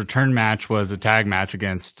Bryan's return match was a tag match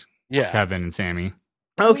against yeah. Kevin and Sammy.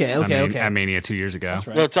 Okay, At Mania 2 years ago. That's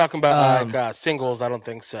right. No, talking about Um, singles, I don't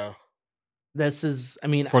think so. This is, I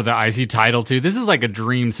mean, For the IC title too. This is like a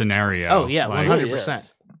dream scenario. Oh, yeah, Like, 100%.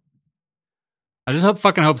 is. I just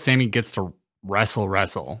hope Sammy gets to wrestle,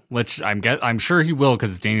 which I'm sure he will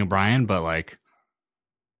because it's Daniel Bryan. But like,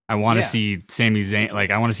 I want to Yeah. see Sami Zayn.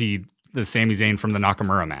 Like, I want to see the Sami Zayn from the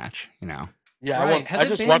Nakamura match. You know, Yeah, Right. Has I it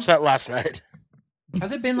just been- watched that last night.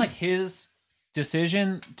 Has it been like his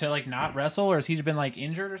decision to like not wrestle, or has he been like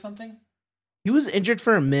injured or something? he was injured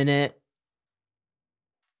for a minute.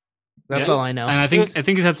 That's Yeah. all I know. and I think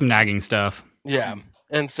he's had some nagging stuff. Yeah,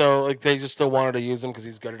 and so like they just still wanted to use him because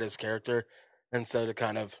he's good at his character, and so to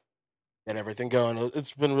kind of get everything going,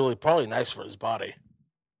 it's been really probably nice for his body.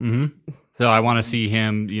 hmm So I want to see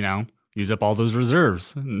him, you know, use up all those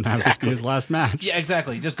reserves and have this be his Exactly. last match. Yeah,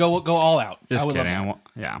 exactly. Just go all out. Just I would kidding. Love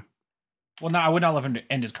that. Yeah. Well, no, I would not love him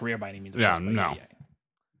to end his career by any means. of Yeah, course, but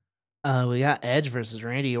no. We got Edge versus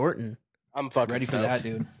Randy Orton. I'm fucking ready for stoked. that,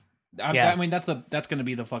 dude. Yeah. I mean, that's going to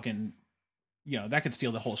be the fucking, that could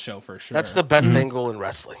steal the whole show for sure. That's the best Mhm. angle in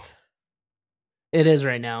wrestling. It is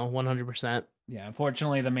right now, 100%. Yeah.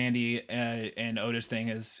 Unfortunately, the Mandy and Otis thing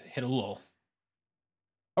has hit a lull.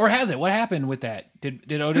 Or has it? What happened with that? Did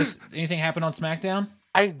Otis anything happen on SmackDown?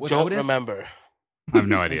 I With don't Otis? remember. I have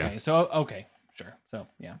no idea. Okay, so sure. So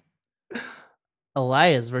yeah,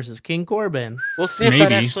 Elias versus King Corbin. We'll see if that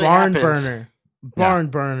Maybe. actually Barn happens. burner. Barn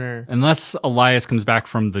burner. Unless Elias comes back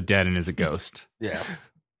from the dead and is a ghost. Yeah,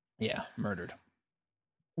 yeah, murdered.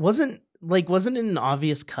 Wasn't it an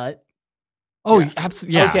obvious cut? Oh, Yeah.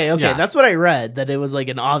 absolutely. Yeah. Okay. Yeah. That's what I read, that it was like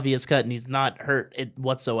an obvious cut and he's not hurt it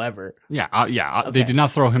whatsoever. Yeah. They Okay. did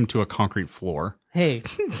not throw him to a concrete floor. Hey,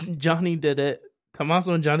 Johnny did it.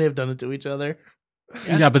 Tommaso and Johnny have done it to each other.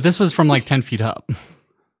 Yeah, but this was from like 10 feet up.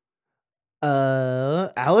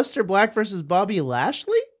 Aleister Black versus Bobby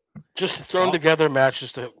Lashley? just thrown Oh. together match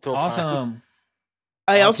just to fill time. Awesome.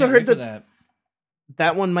 I Oh, also can't heard wait for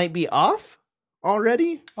that one might be off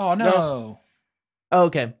already. Oh no. Oh,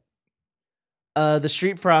 okay. The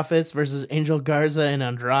Street Profits versus Angel Garza and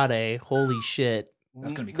Andrade. Holy shit.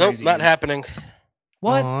 That's gonna be Nope, crazy, not dude. happening.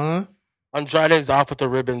 What? Aw, Andrade's off with a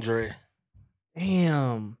rib injury.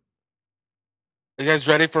 damn. You guys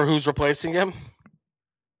ready for who's replacing him?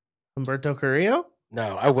 Humberto Carrillo?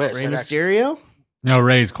 No, I wish. Rey I'd actually- Mysterio? No,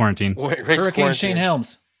 Ray's quarantine. Wait, Ray's Hurricane quarantined. Shane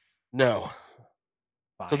Helms. No.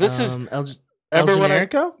 Fine. So this is El remember when I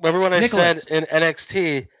Generico? remember when I Nicholas. said in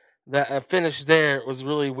NXT that a finish there was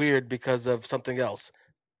really weird because of something else.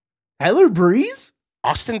 Tyler Breeze?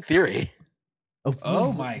 Austin Theory.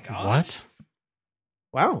 Oh my god. What?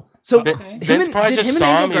 Wow. So Okay. him Vince and, probably did just him and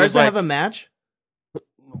saw Angel him. He was Garza have like, a match?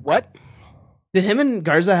 "What? Did him and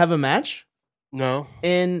Garza have a match No."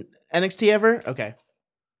 in NXT ever? Okay.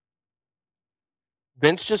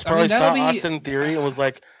 Vince just I mean, probably saw that'll be- Austin Theory and was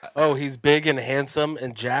like, "Oh, he's big and handsome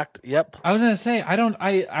and jacked." Yep. I was gonna say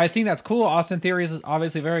I think that's cool. Austin Theory is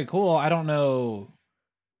obviously very cool. I don't know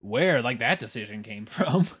where like that decision came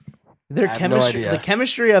from. Their I have no chemistry, idea. the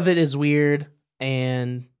chemistry of it is weird,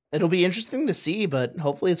 and it'll be interesting to see. But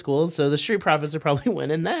hopefully, it's cool. So the Street Profits are probably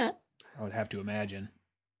winning that. I would have to imagine.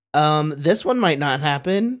 This one might not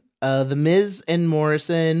happen. The Miz and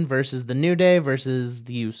Morrison versus the New Day versus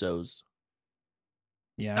the Usos.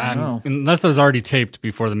 Yeah, I don't know. Unless that was already taped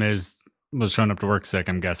before the Miz was showing up to work sick,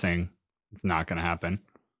 I'm guessing it's not going to happen.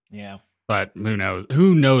 Yeah. But who knows?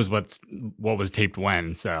 Who knows what was taped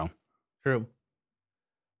when? So True.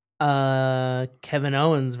 Kevin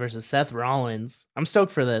Owens versus Seth Rollins. I'm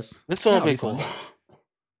stoked for this. This one will That'll be cool. fun.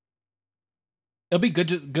 It'll be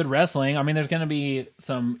good wrestling. I mean, there's gonna be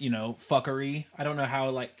some, fuckery. I don't know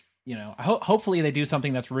how, hopefully they do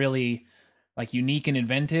something that's really like unique and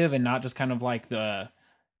inventive, and not just kind of like the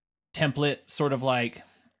template sort of like,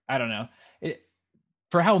 I don't know.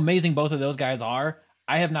 For how amazing both of those guys are,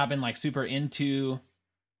 I have not been like super into,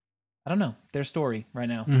 I don't know, their story right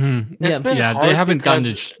now. It's been yeah, hard they haven't gotten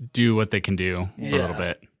because- to do what they can do for a Yeah. little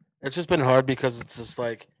bit. It's just been hard because it's just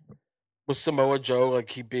like with Samoa Joe, like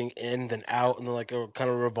keep being in then out, and then like a kind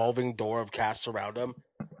of revolving door of casts around him.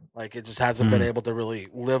 Like it just hasn't been able to really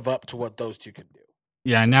live up to what those two could do.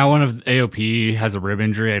 Yeah, now one of AOP has a rib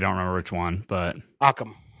injury. I don't remember which one, but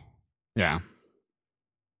Akam, yeah.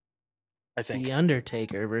 I think. The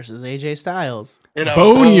Undertaker versus AJ Styles. In a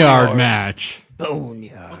Boneyard match.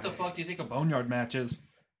 Boneyard. What the fuck do you think a boneyard match is?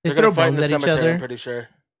 They They're throw gonna fight in bones the at each cemetery. I'm other. pretty sure.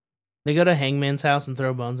 They go to Hangman's house and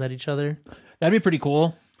throw bones at each other. That'd be pretty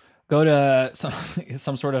cool. Go to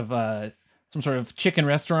some sort of chicken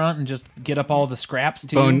restaurant and just get up all the scraps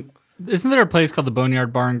too. Isn't there a place called the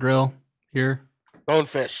Boneyard Bar and Grill here?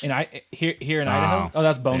 Bonefish. Here in Idaho. Oh,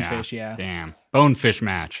 that's Bonefish. Yeah. Damn. Bonefish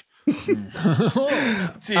match. See who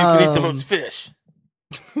can eat the most fish.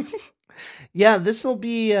 Yeah, this will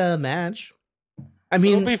be a match. I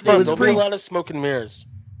mean, It'll be fun. It was There'll be a lot of smoke and mirrors.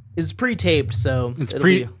 It's pre-taped, so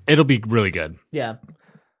It'll be really good. yeah.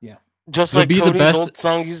 Just It'll like be the Cody's best- old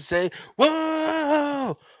song used to say,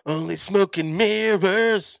 "Whoa, only smoke and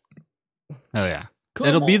mirrors." Oh yeah. Come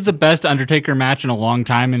It'll be on. the best Undertaker match in a long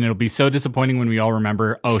time, and it'll be so disappointing when we all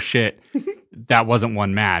remember, oh shit, that wasn't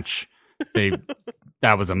one match.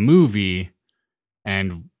 That was a movie,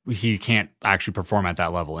 and he can't actually perform at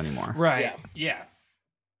that level anymore. Right. Yeah.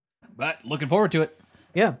 But looking forward to it.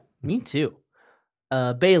 Yeah, me too.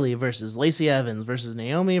 Bailey versus Lacey Evans versus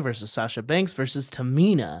Naomi versus Sasha Banks versus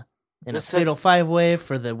Tamina in a This fatal sets- 5-way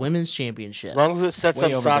for the women's championship. As long as it sets Way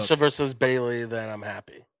up overbooked. Sasha versus Bailey, then I'm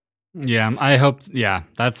happy. Yeah, I hope. Yeah,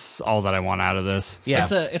 that's all that I want out of this. Yeah.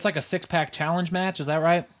 It's like a 6-pack challenge match. Is that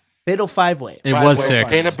right? Fatal 5-way. It was Five-way.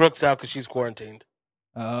 6. Dana Brooks out because she's quarantined.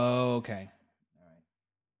 Oh, okay.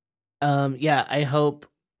 Yeah, I hope.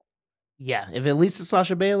 Yeah, if it leads to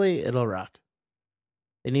Sasha Bailey, it'll rock.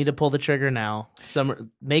 They need to pull the trigger now.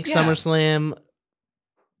 Make Yeah. SummerSlam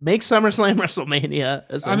WrestleMania.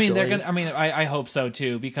 I mean, they're essentially. gonna. I mean, I hope so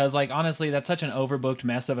too, because like honestly, that's such an overbooked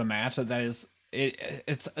mess of a match that is.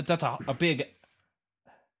 That's a big.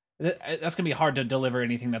 That's gonna be hard to deliver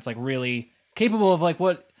anything that's like really capable of like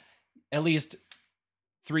what at least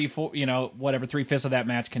 3/5 of that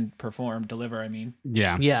match can deliver. I mean,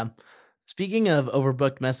 Yeah. Yeah. Speaking of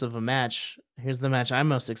overbooked mess of a match, here's the match I'm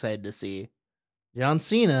most excited to see: John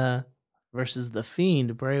Cena versus the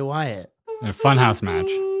Fiend Bray Wyatt. A funhouse match.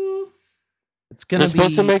 It's gonna They're be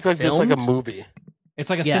supposed to make like this like a filmed. movie. it's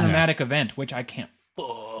like a Yeah. cinematic event, which I can't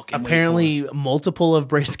fucking wait Apparently, for. multiple of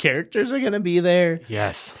Bray's characters are gonna be there.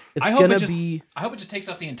 Yes. It's I hope gonna it just. be. I hope it just takes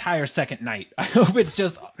up the entire second night. I hope it's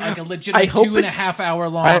just like a I legitimate hope 2.5 hour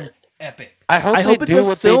long I- epic. I hope I they hope it's do a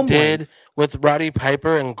what they film did length. with Roddy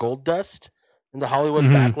Piper and Goldust in the Hollywood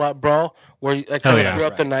Mhm. Backlot Brawl, where like Hell kind of yeah.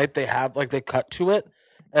 throughout the night they have like they cut to it,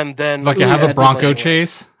 and then Like Ooh, have a that's Bronco like-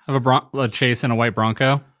 chase. Have a chase in a white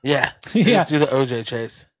Bronco. Yeah, Yeah. just do the OJ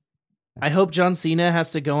chase. I hope John Cena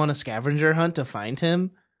has to go on a scavenger hunt to find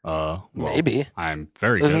him. Well, Maybe. I'm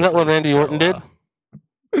very. Isn't good that what at Randy Orton did?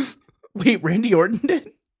 Wait, Randy Orton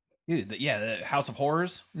did? Dude, the House of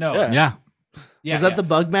Horrors. No, Yeah. Yeah. yeah, Was that yeah. the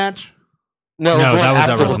bug match? No, No, that was at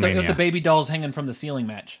It was the- WrestleMania. it was the baby dolls hanging from the ceiling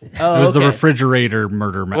match. Oh, It was the okay. refrigerator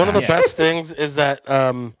murder match. One of the Yeah. best things is that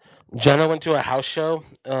Jenna went to a house show,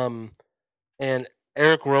 and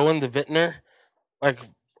Eric Rowan, the vintner, like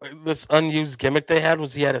this unused gimmick they had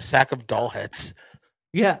was he had a sack of doll heads,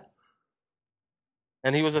 Yeah.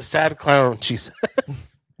 and he was a sad clown. She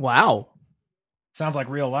says, Wow. Sounds like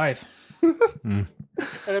real life. and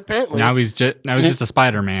apparently Now he's just a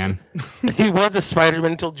Spider-Man. he was a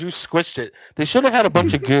Spider-Man until Juice squished it. They should have had a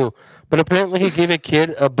bunch of goo, but apparently he gave a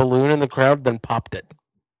kid a balloon in the crowd, then popped it.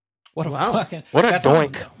 What a Wow. fucking What a that's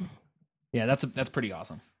awesome, doink. though. Yeah, that's pretty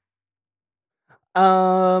awesome.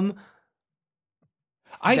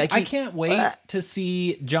 I Becky- can't wait to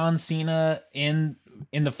see John Cena in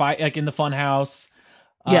the fight, like in the Funhouse.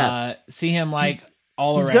 Yeah. See him like He's-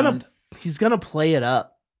 all he's around. he's gonna play it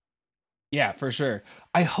up. Yeah, for sure.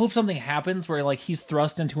 I hope something happens where like he's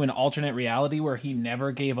thrust into an alternate reality where he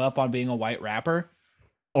never gave up on being a white rapper.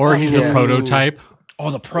 Or he's yeah. the prototype. Oh,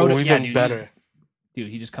 the proto, Oh, yeah, even dude, better. Dude,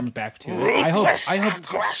 he just comes back to it. I hope,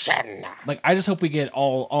 Aggression. like, I just hope we get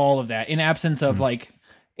all of that. In absence Hmm. of like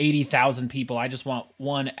 80,000 people, I just want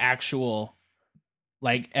one actual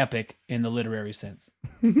like epic in the literary sense.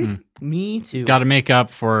 Me too. Got to make up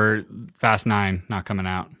for Fast 9 not coming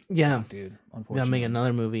out. Yeah. Dude, Gotta unfortunately, make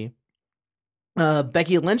another movie.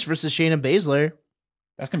 Becky Lynch versus Shayna Baszler.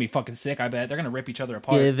 that's gonna be fucking sick. I bet they're gonna rip each other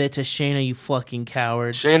apart. Give it to Shayna, you fucking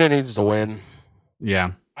coward. Shayna needs to win.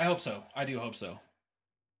 Yeah. I hope so. I do hope so.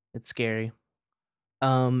 It's scary.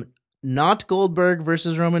 Not Goldberg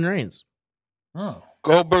versus Roman Reigns. Oh,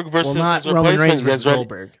 Goldberg versus Well, not his Roman replacement. Reigns You guys versus ready?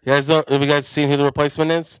 Goldberg. You guys have you guys seen who the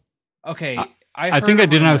replacement is? okay. I think I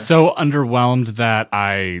did, and I was so underwhelmed that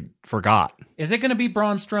I forgot. Is it gonna be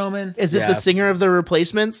Braun Strowman? Is it Yeah. the singer of the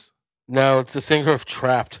Replacements? No, it's the singer of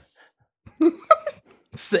Trapped.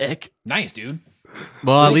 Sick. Nice, dude.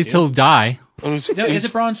 Well, at Sick, least dude. he'll die. No, is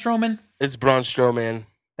it Braun Strowman? It's Braun Strowman.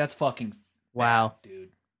 That's fucking Wow. dude.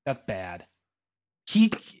 That's bad.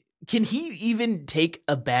 Can he even take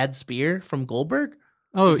a bad spear from Goldberg?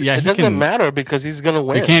 Oh, yeah. It he doesn't can, matter because he's gonna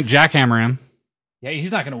win. You can't jackhammer him. Yeah,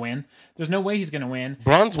 he's not gonna win. There's no way he's gonna win.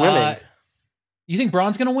 Braun's winning. You think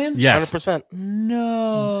Braun's gonna win? Yes. 100%.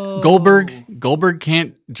 No. Goldberg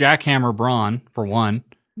can't jackhammer Braun, for one.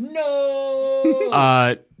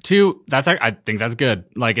 No. Two, I think that's good.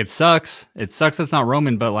 Like, it sucks. It sucks that's not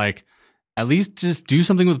Roman, but like, at least just do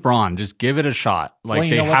something with Braun. Just give it a shot. Like, Well, you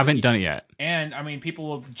they know what? haven't done it yet. And I mean, people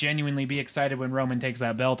will genuinely be excited when Roman takes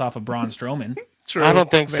that belt off of Braun Strowman. True. I don't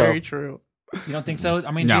think so. Very true. You don't think so?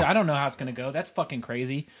 I mean, No. dude, I don't know how it's gonna go. That's fucking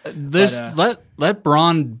crazy. This But, let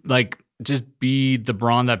Braun like just be the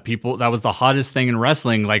Braun that was the hottest thing in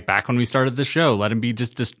wrestling. Like back when we started the show, let him be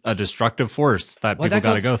just a destructive force that Well, people that got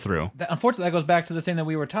to goes- go through. Unfortunately, that goes back to the thing that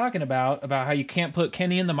we were talking about how you can't put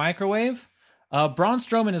Kenny in the microwave. Braun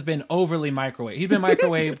Strowman has been overly microwaved. He's been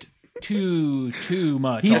microwaved too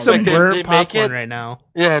much. He's already. some Like burnt they make popcorn it- right now.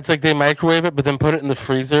 Yeah, it's like they microwave it, but then put it in the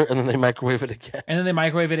freezer, and then they microwave it again. And then they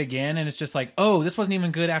microwave it again, and it's just like, oh, this wasn't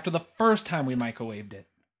even good after the first time we microwaved it.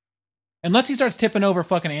 Unless he starts tipping over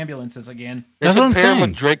fucking ambulances again. They That's should what I'm pair him saying.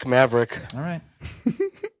 with Drake Maverick. All right.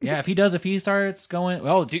 Yeah, if he starts going,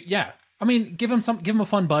 well, dude, yeah. I mean, give him a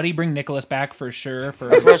fun buddy. Bring Nicholas back for sure. A For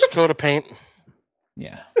fresh coat of paint.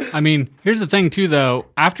 yeah, I mean, here's the thing too, though.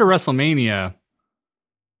 After WrestleMania,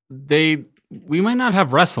 we might not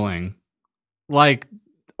have wrestling. Like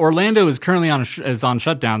Orlando is currently on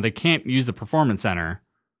shutdown. They can't use the Performance Center.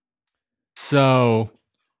 So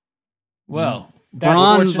well, that's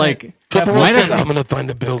Braun, fortunate. like, That Triple might H said, actually- I'm going to find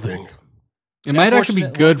a building. it might actually be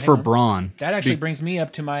Unfortunate- good hang for on. Braun. That actually Be- brings me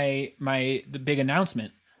up to the big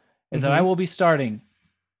announcement is Mm-hmm. that I will be starting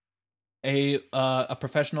a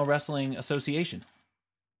professional wrestling association.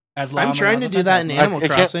 As I'm trying to do that in Animal It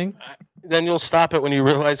can't- Crossing. Then you'll stop it when you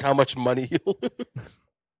realize how much money you'll lose.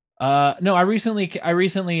 No, I recently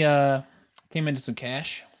came into some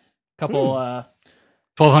cash. Couple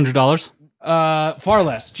 $1,200. far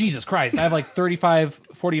less. Jesus Christ. I have like 35,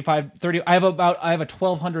 45, 30. I have a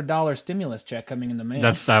 $1,200 stimulus check coming in the mail.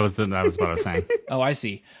 That was what I was saying. Oh, I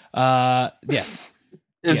see. Yes.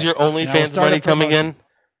 Is Yes. your And I will OnlyFans start money a coming promotion.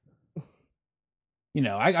 in? You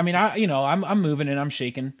know, I'm moving and I'm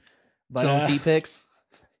shaking. But Selling feet pics.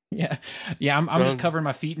 yeah, I'm just covering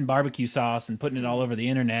my feet in barbecue sauce and putting it all over the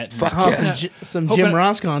internet. And Fuck Oh, yeah. some Hoping- Jim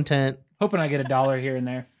Ross content. hoping I get $1 here and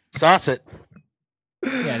there. Sauce it.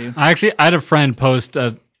 Yeah, dude. I had a friend post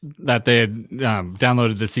that they had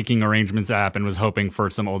downloaded the Seeking Arrangements app and was hoping for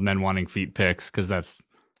some old men wanting feet pics because that's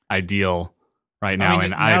ideal right now. I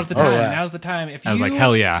mean, and now's the Oh, time. yeah. Now's the time. If I was you, like,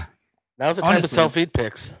 hell yeah. Now's the time to Honestly. sell feed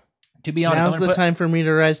pics. to be honest, Now's the time for me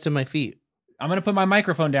to rise to my feet. I'm gonna put my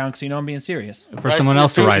microphone down because you know I'm being serious. For Rise someone your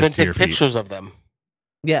else to feet, rise then to take your feet. pictures of them.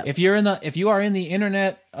 Yeah. If you are in the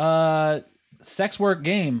internet sex work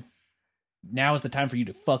game, now is the time for you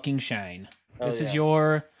to fucking shine. Oh, This is yeah.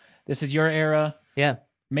 your era. Yeah.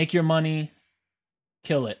 Make your money,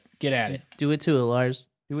 kill it, get at it, Do it to it, Lars.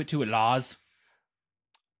 do it to it, laws.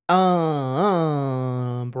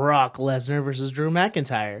 Brock Lesnar versus Drew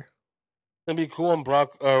McIntyre. It'd be cool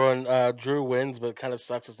when Drew wins, but it kind of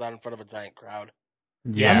sucks it's not in front of a giant crowd.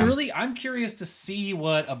 Yeah. I'm curious to see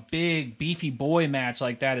what a big beefy boy match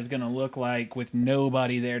like that is going to look like with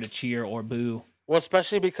nobody there to cheer or boo. Well,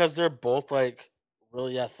 especially because they're both like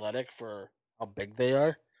really athletic for how big they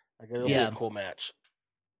are. Like it'll be Yeah. a cool match.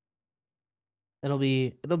 It'll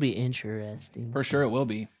be interesting. For sure, it will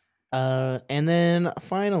be. And then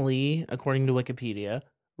finally, according to Wikipedia,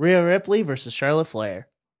 Rhea Ripley versus Charlotte Flair.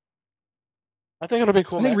 I think it'll be a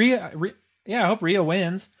cool I think match. I hope Rhea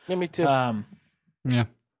wins. Yeah, me too. Yeah.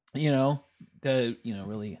 To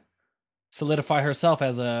really solidify herself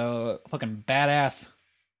as a fucking badass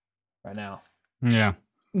right now. Yeah.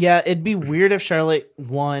 Yeah, it'd be weird if Charlotte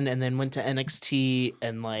won and then went to NXT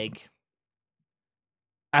and like,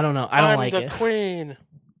 I don't know. I don't I'm like the it. queen.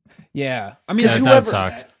 Yeah, I mean, That whoever does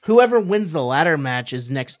suck. Whoever wins the ladder match is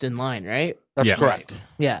next in line, right? That's Yeah. correct.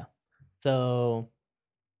 Yeah. So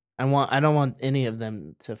I don't want any of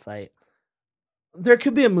them to fight. There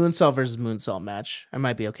could be a moonsault versus moonsault match. I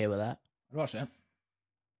might be okay with that. I'd watch that.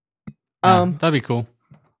 Yeah, that'd be cool.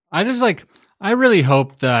 I really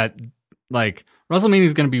hope that like WrestleMania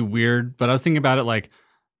is going to be weird, but I was thinking about it like,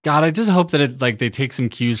 God, I just hope that it like they take some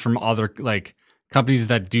cues from other like companies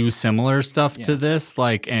that do similar stuff to Yeah. this,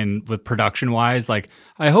 like, and with production wise, like,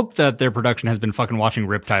 I hope that their production has been fucking watching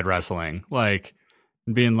Riptide Wrestling, like,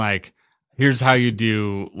 and being like, here's how you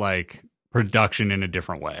do like production in a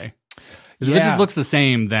different way. 'Cause if it Yeah. just looks the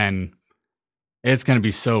same, then it's going to be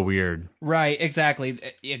so weird. Right, exactly.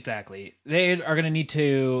 They are going to need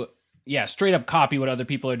to, straight up copy what other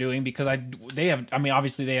people are doing because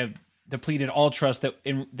obviously they have depleted all trust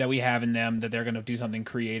that we have in them that they're going to do something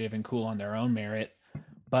creative and cool on their own merit.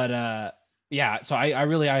 But so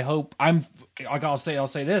I hope I'll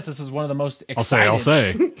say this is one of the most excited. I'll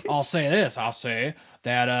say. I'll say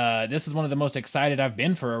that this is one of the most excited I've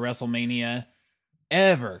been for a WrestleMania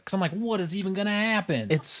ever. Because I'm like, what is even going to happen?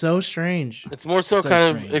 It's so strange. It's more so, So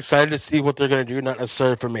kind strange. of excited to see what they're going to do, not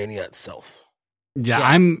necessarily for Mania itself. Yeah, Yeah.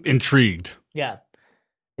 I'm intrigued. Yeah.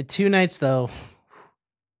 In 2 nights, though,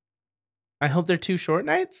 I hope they're 2 short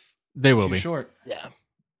nights. They will Too be. short. Yeah.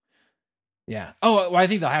 Yeah. Oh, well, I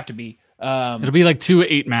think they'll have to be. It'll be like 2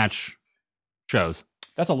 8-match shows.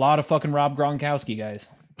 That's a lot of fucking Rob Gronkowski, guys.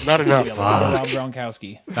 Not enough. A lot of Fuck. Rob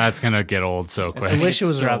Gronkowski. That's gonna get old so It's quick. I wish it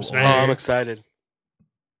was so Rob old. Oh, Schneider. I'm excited.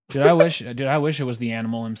 Dude, I wish it was the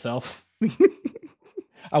animal himself.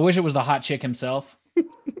 I wish it was the hot chick himself.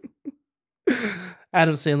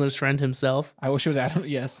 Adam Sandler's friend himself. I wish it was Adam.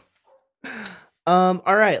 Yes. All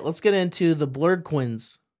right, let's get into the Blurred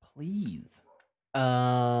Quins. Please.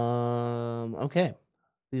 Okay.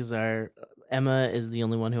 These are Emma is the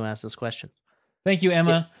only one who asked this question. Thank you,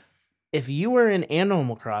 Emma. If you were in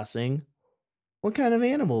Animal Crossing, what kind of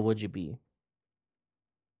animal would you be?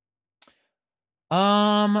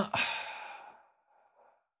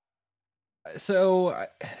 So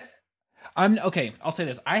I'm okay. I'll say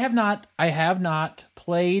this: I have not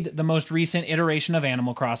played the most recent iteration of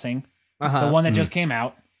Animal Crossing, Uh-huh. the one that just came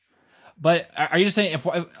out. But are you just saying if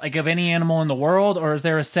like of any animal in the world, or is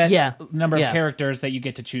there a set Yeah. number of Yeah. characters that you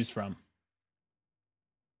get to choose from?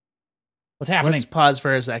 What's happening? Let's pause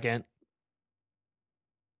for a second.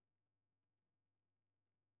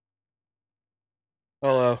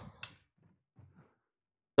 Hello.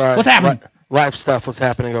 Sorry. What's happening? Live stuff. What's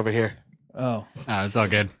happening over here? Oh, It's all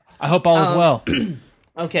good. I hope all is well.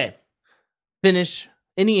 Okay. Finish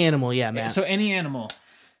any animal, yeah, Matt. So any animal.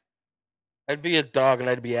 I'd be a dog and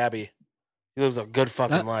I'd be Abby. He lives a good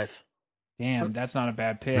fucking life. Damn, that's not a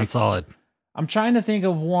bad pick. That's solid. I'm trying to think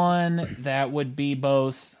of one that would be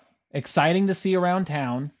both exciting to see around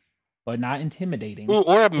town, but not intimidating. Ooh,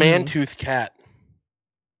 or a man-tooth cat.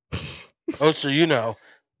 Oh, so you know.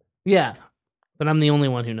 Yeah. But I'm the only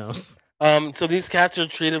one who knows. So these cats are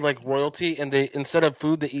treated like royalty, and they instead of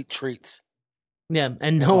food, they eat treats. Yeah,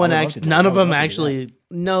 and Oh, no I one would love actually to do none that. of I would them love to do actually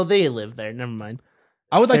no, they live there. Never mind.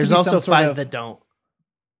 I would like There's to be also some sort 5 of, that don't.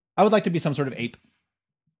 I would like to be some sort of ape.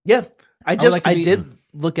 Yeah. I would like to I be- did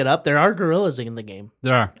look it up. There are gorillas in the game.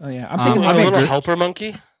 There are. Oh yeah, I'm thinking I more A think like, little helper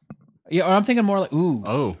monkey. yeah, or I'm thinking more like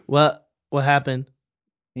Oh, What happened?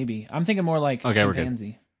 maybe I'm thinking more like Okay, we're good.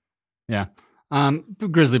 chimpanzee. yeah.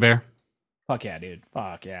 Grizzly bear. Fuck yeah, dude.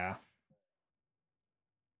 Fuck yeah.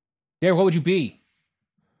 Derek, what would you be?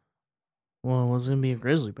 Well, it was gonna be a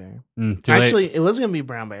grizzly bear. Too late. Actually, it was gonna be a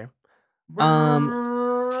brown bear.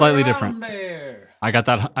 Slightly different. Brown bear. I got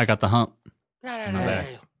that. I got the hump.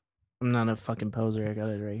 Hey. I'm not a fucking poser. I got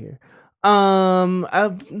it right here.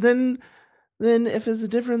 Then if it's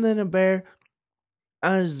different than a bear,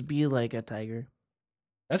 I'll just be like a tiger.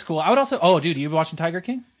 That's cool. I would also. Oh, dude, you watching Tiger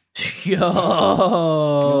King? Yo,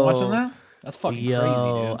 You watching that? That's fucking Yo,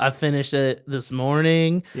 crazy, dude. I finished it this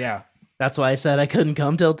morning. Yeah, That's why I said I couldn't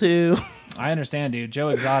come till 2. I understand, dude. Joe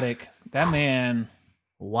Exotic, that man.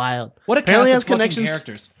 Wild. What a Apparently cast has of fucking connections-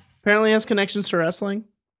 characters. Apparently has connections to wrestling.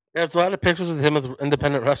 There's a lot of pictures of him with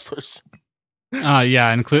independent wrestlers.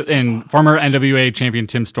 Yeah, and former NWA champion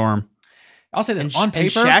Tim Storm. I'll say And, that on and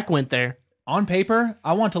paper, Shaq went there. on paper,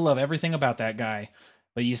 I want to love everything about that guy.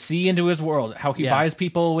 But you see into his world how he Yeah. buys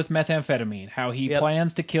people with methamphetamine, how he Yep.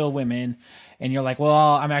 plans to kill women, and you're like, well,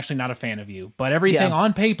 I'm actually not a fan of you. But everything Yeah.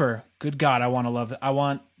 on paper, good God, I want to love. I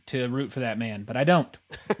want to root for that man, but I don't.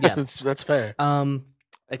 Yeah. That's fair.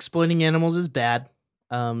 Exploiting animals is bad.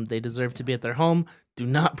 They deserve to be at their home. Do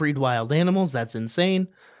not breed wild animals. That's insane.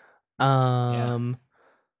 Yeah.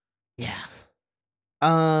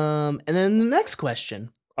 And then the next question.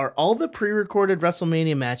 Are all the pre-recorded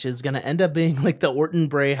WrestleMania matches going to end up being like the Orton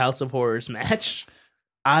Bray House of Horrors match?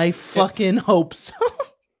 I fucking hope so.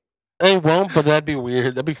 They won't, but that'd be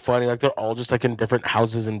weird. That'd be funny. Like they're all just like in different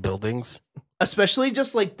houses and buildings. Especially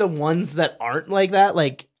just like the ones that aren't like that,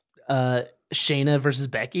 like Shayna versus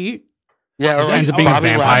Becky. Yeah, or It like ends up being a Bobby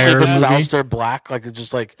vampire Lashley versus movie. Aleister Black. Like it's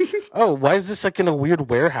just like, oh, why is this like in a weird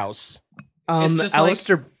warehouse? It's just like-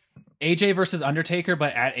 Aleister, AJ versus Undertaker,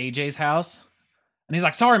 but at AJ's house, and he's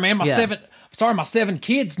like, "Sorry, man, my Yeah. seven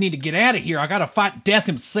kids need to get out of here. I got to fight death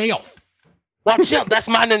himself." Watch out, that's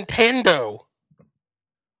my Nintendo.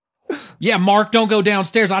 Yeah, Mark, don't go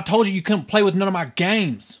downstairs. I told you you couldn't play with none of my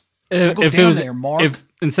games. Go If down it was, there, Mark. if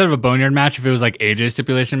instead of a boneyard match, if it was like AJ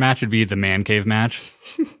stipulation match, it'd be the man cave match.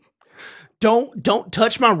 don't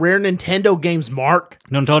touch my rare Nintendo games, Mark.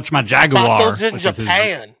 Don't touch my Bought Jaguar. those in which is his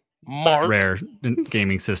Japan. Mark, rare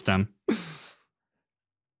gaming system.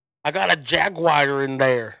 I got a Jaguar in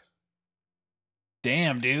there.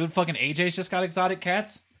 Damn, dude, fucking AJ's just got exotic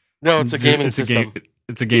cats. No, it's a gaming It's a system.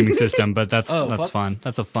 it's a gaming system, but that's Oh, that's fuck. fun.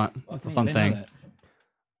 That's a fun Fuck me, I fun didn't know thing. that.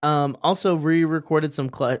 Also, we recorded some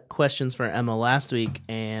questions for Emma last week,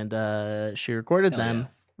 and she recorded them,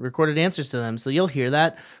 recorded answers to them. So you'll hear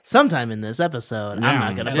that sometime in this episode. I'm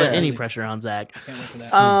not going to put any pressure on Zach. Can't wait for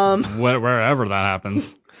that. Wherever that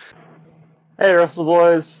happens. Hey, Russell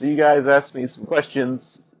boys. You guys asked me some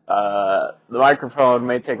questions. The microphone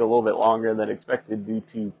may take a little bit longer than expected due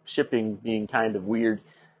to shipping being kind of weird.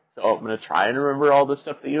 So I'm going to try and remember all the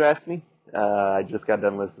stuff that you asked me. I just got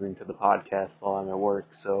done listening to the podcast while I'm at work.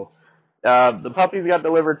 So the puppies got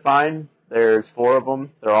delivered fine. There's 4 of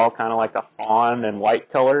them. They're all kind of like a fawn and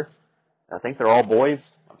white color. I think they're all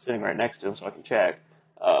boys. I'm sitting right next to them so I can check.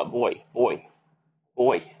 Boy,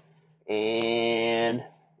 and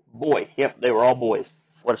boy. Yep, they were all boys.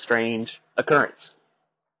 What a strange occurrence.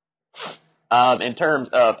 In terms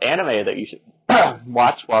of anime that you should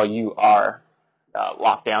watch while you are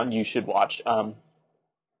locked down, you should watch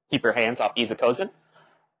Keep Your Hands Off Izukozen,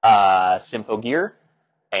 Symphogear,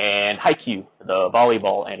 and Haikyuu, the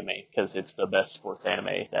volleyball anime, because it's the best sports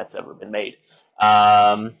anime that's ever been made.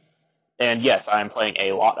 And yes, I'm playing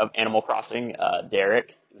a lot of Animal Crossing.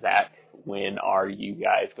 Derek, Zach, when are you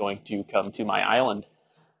guys going to come to my island?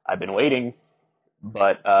 I've been waiting.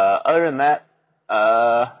 But other than that,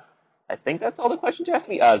 I think that's all the questions you asked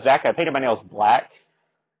me. Zach, I painted my nails black.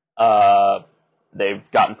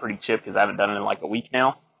 They've gotten pretty chipped because I haven't done it in like a week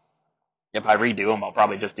now. If I redo them, I'll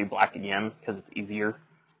probably just do black again because it's easier.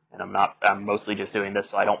 And I'm mostly just doing this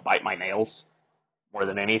so I don't bite my nails more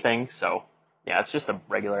than anything. So, yeah, it's just a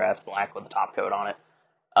regular ass black with a top coat on it.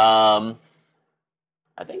 I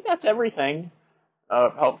think that's everything.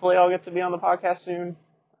 Hopefully I'll get to be on the podcast soon.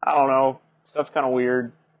 I don't know. Stuff's kind of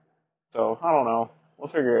weird. So, I don't know. We'll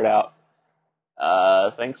figure it out.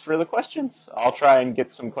 Thanks for the questions. I'll try and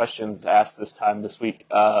get some questions asked this week.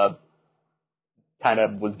 Kind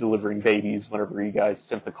of was delivering babies whenever you guys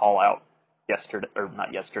sent the call out yesterday, or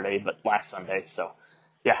not yesterday, but last Sunday. So,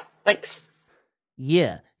 yeah, thanks.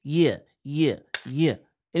 Yeah.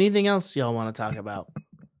 Anything else y'all want to talk about?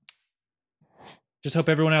 Just hope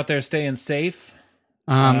everyone out there is staying safe.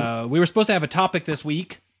 We were supposed to have a topic this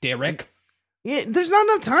week, Derek. Yeah, there's not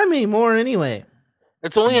enough time anymore anyway.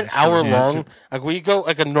 It's only an hour Yeah, long. Like we go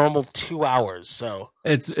like a normal 2 hours. So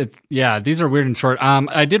It's these are weird and short.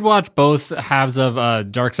 I did watch both halves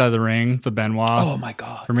of Dark Side of the Ring, the Benoit Oh my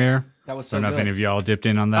god, premiere. that was I so don't know if good. any of y'all dipped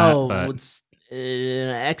in on that. Oh, but it's an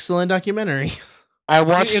excellent documentary. I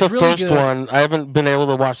watched It's the really first good. one. I haven't been able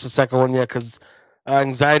to watch the second one yet because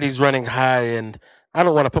anxiety's running high, and I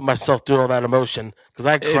don't want to put myself through all that emotion because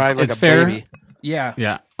I cried like it's a fair. baby. Yeah,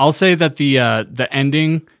 yeah, I'll say that the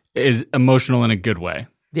ending is emotional in a good way.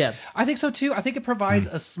 Yeah. I think so too. I think it provides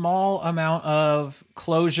a small amount of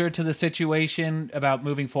closure to the situation about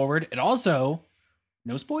moving forward. It also,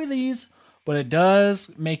 no spoilies, but it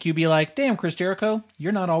does make you be like, damn, Chris Jericho,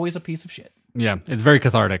 you're not always a piece of shit. Yeah, it's very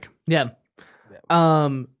cathartic. Yeah.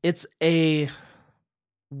 It's a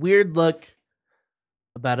weird look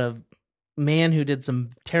about a man who did some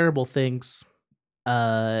terrible things,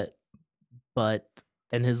 and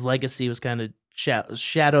his legacy was kind of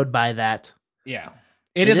shadowed by that. Yeah.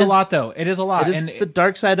 It It is a is- lot, though. It is a lot. It is And the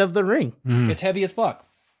dark side of the ring. Mhm. it's heavy as fuck.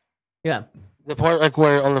 Yeah. The part like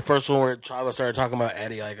where on the first one where Chavo started talking about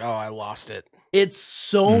Eddie, like, oh, I lost it. It's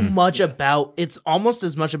so much about, it's almost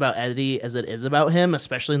as much about Eddie as it is about him,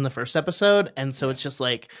 especially in the first episode. And so it's just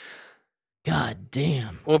like, God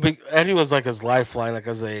damn. Well, Eddie was like his lifeline, like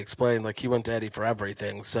as they explained, like he went to Eddie for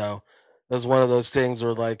everything. So it was one of those things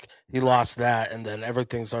where like he lost that, and then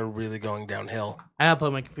everything started really going downhill. I gotta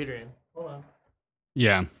plug my computer in. Hold on.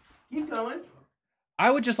 Yeah, Keep going. I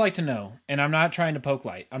would just like to know, and I'm not trying to poke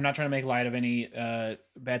light. I'm not trying to make light of any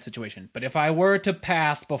bad situation. But if I were to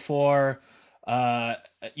pass before, a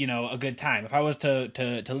good time, if I was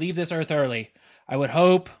to leave this earth early, I would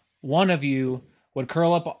hope one of you would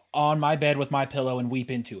curl up on my bed with my pillow and weep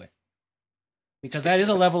into it, because that is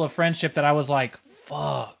a level of friendship that I was like,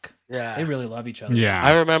 fuck, Yeah, they really love each other. yeah.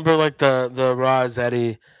 I remember like the Roz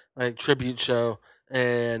Eddie like tribute show,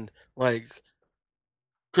 and like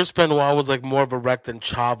Chris Benoit was like more of a wreck than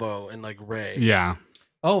Chavo and like Ray. Yeah.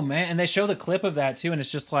 Oh man, and they show the clip of that too, and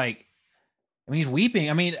it's just like, I mean, he's weeping.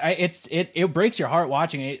 I mean, it breaks your heart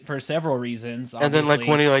watching it for several reasons. And then like obviously.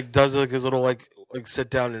 when he like does like his little like sit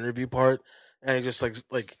down interview part, and he just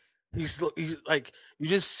like he's like you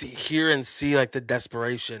just hear and see like the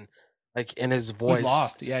desperation like in his voice. he's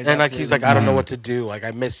lost. Yeah, And like he's like, I don't know Mhm. what to do. Like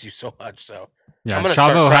I miss you so much. So Yeah, I'm gonna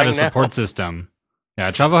start Chavo had a crying now. support system. Yeah,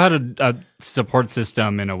 Chavo had a support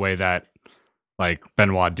system in a way that like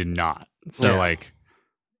Benoit did not. So Yeah. like,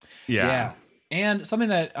 yeah. And something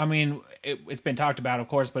that, I mean, it's been talked about, of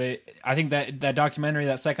course, but I think that documentary,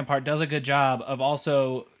 that second part, does a good job of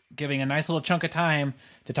also giving a nice little chunk of time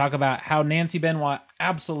to talk about how Nancy Benoit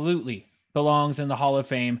absolutely belongs in the Hall of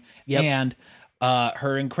Fame and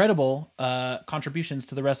her incredible contributions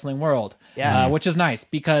to the wrestling world. Yeah. Which is nice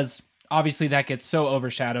because obviously that gets so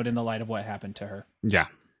overshadowed in the light of what happened to her. Yeah.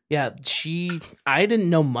 Yeah, I didn't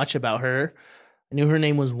know much about her. I knew her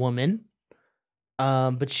name was Woman.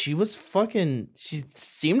 But she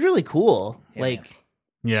seemed really cool. Yeah, like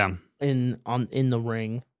Yeah. in the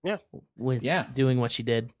ring. Yeah. With doing what she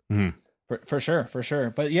did. Mhm. For sure.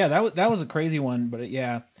 But yeah, that was a crazy one, but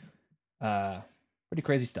pretty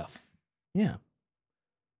crazy stuff. Yeah.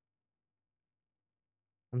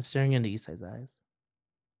 I'm staring into Eastside's eyes.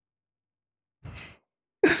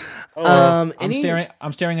 Oh,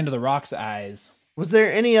 I'm staring into the Rock's eyes. Was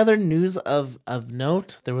there any other news of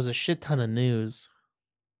note? There was a shit ton of news.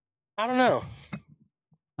 I don't know.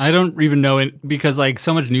 I don't even know it because like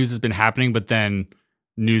so much news has been happening, but then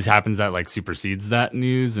news happens that like supersedes that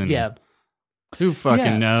news, and who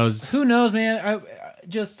fucking knows? Who knows, man? I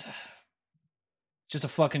just a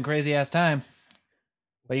fucking crazy ass time.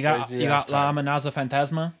 But you got La Amenaza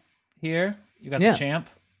Fantasma here. You got the champ.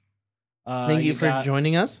 Thank you for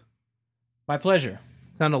joining us. My pleasure.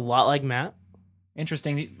 Sound a lot like Matt.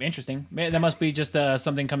 Interesting. That must be just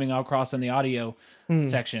something coming across in the audio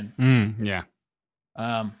section. Yeah.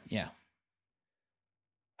 Yeah.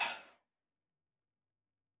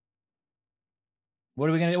 What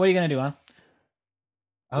are you gonna do, huh?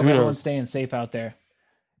 I hope everyone's staying safe out there.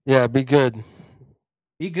 Yeah, be good.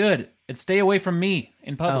 Be good and stay away from me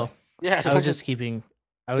in public. Oh, Yeah, I was just trying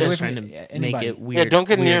to make it weird. Yeah, don't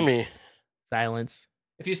get near weird me. Silence.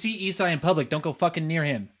 If you see Isai in public, don't go fucking near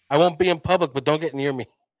him. I won't be in public, but don't get near me.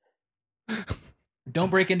 Don't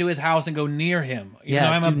break into his house and go near him. Even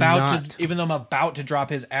though I'm about to drop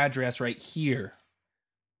his address right here.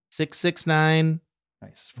 669.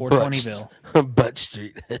 Nice. 420ville. Butt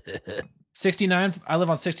Street. 69. I live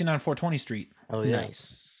on 69 420 Street. Oh yeah.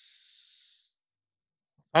 Nice.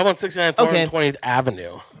 I'm on 69 20th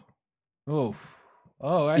Avenue. Oh,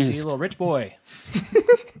 I see, a little rich boy.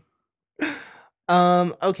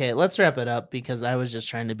 Okay, let's wrap it up because I was just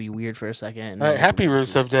trying to be weird for a second. All right, happy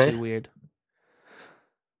Rusev Day. Too weird.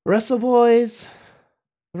 Wrestle Boys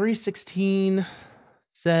 316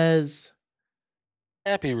 says,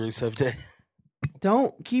 Happy Rusev Day.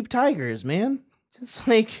 don't keep tigers, man. Just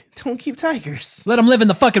don't keep tigers. Let them live in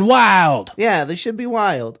the fucking wild. Yeah, they should be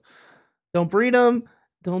wild. Don't breed them.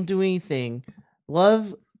 Don't do anything.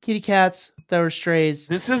 Love kitty cats that were strays.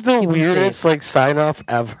 This is the weirdest sign off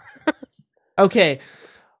ever. Okay.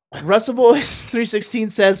 Russell Boys 316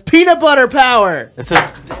 says peanut butter power. It says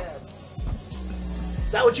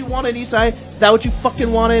Is that what you wanted, Isai? Is that what you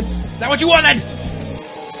fucking wanted? Is that what you wanted?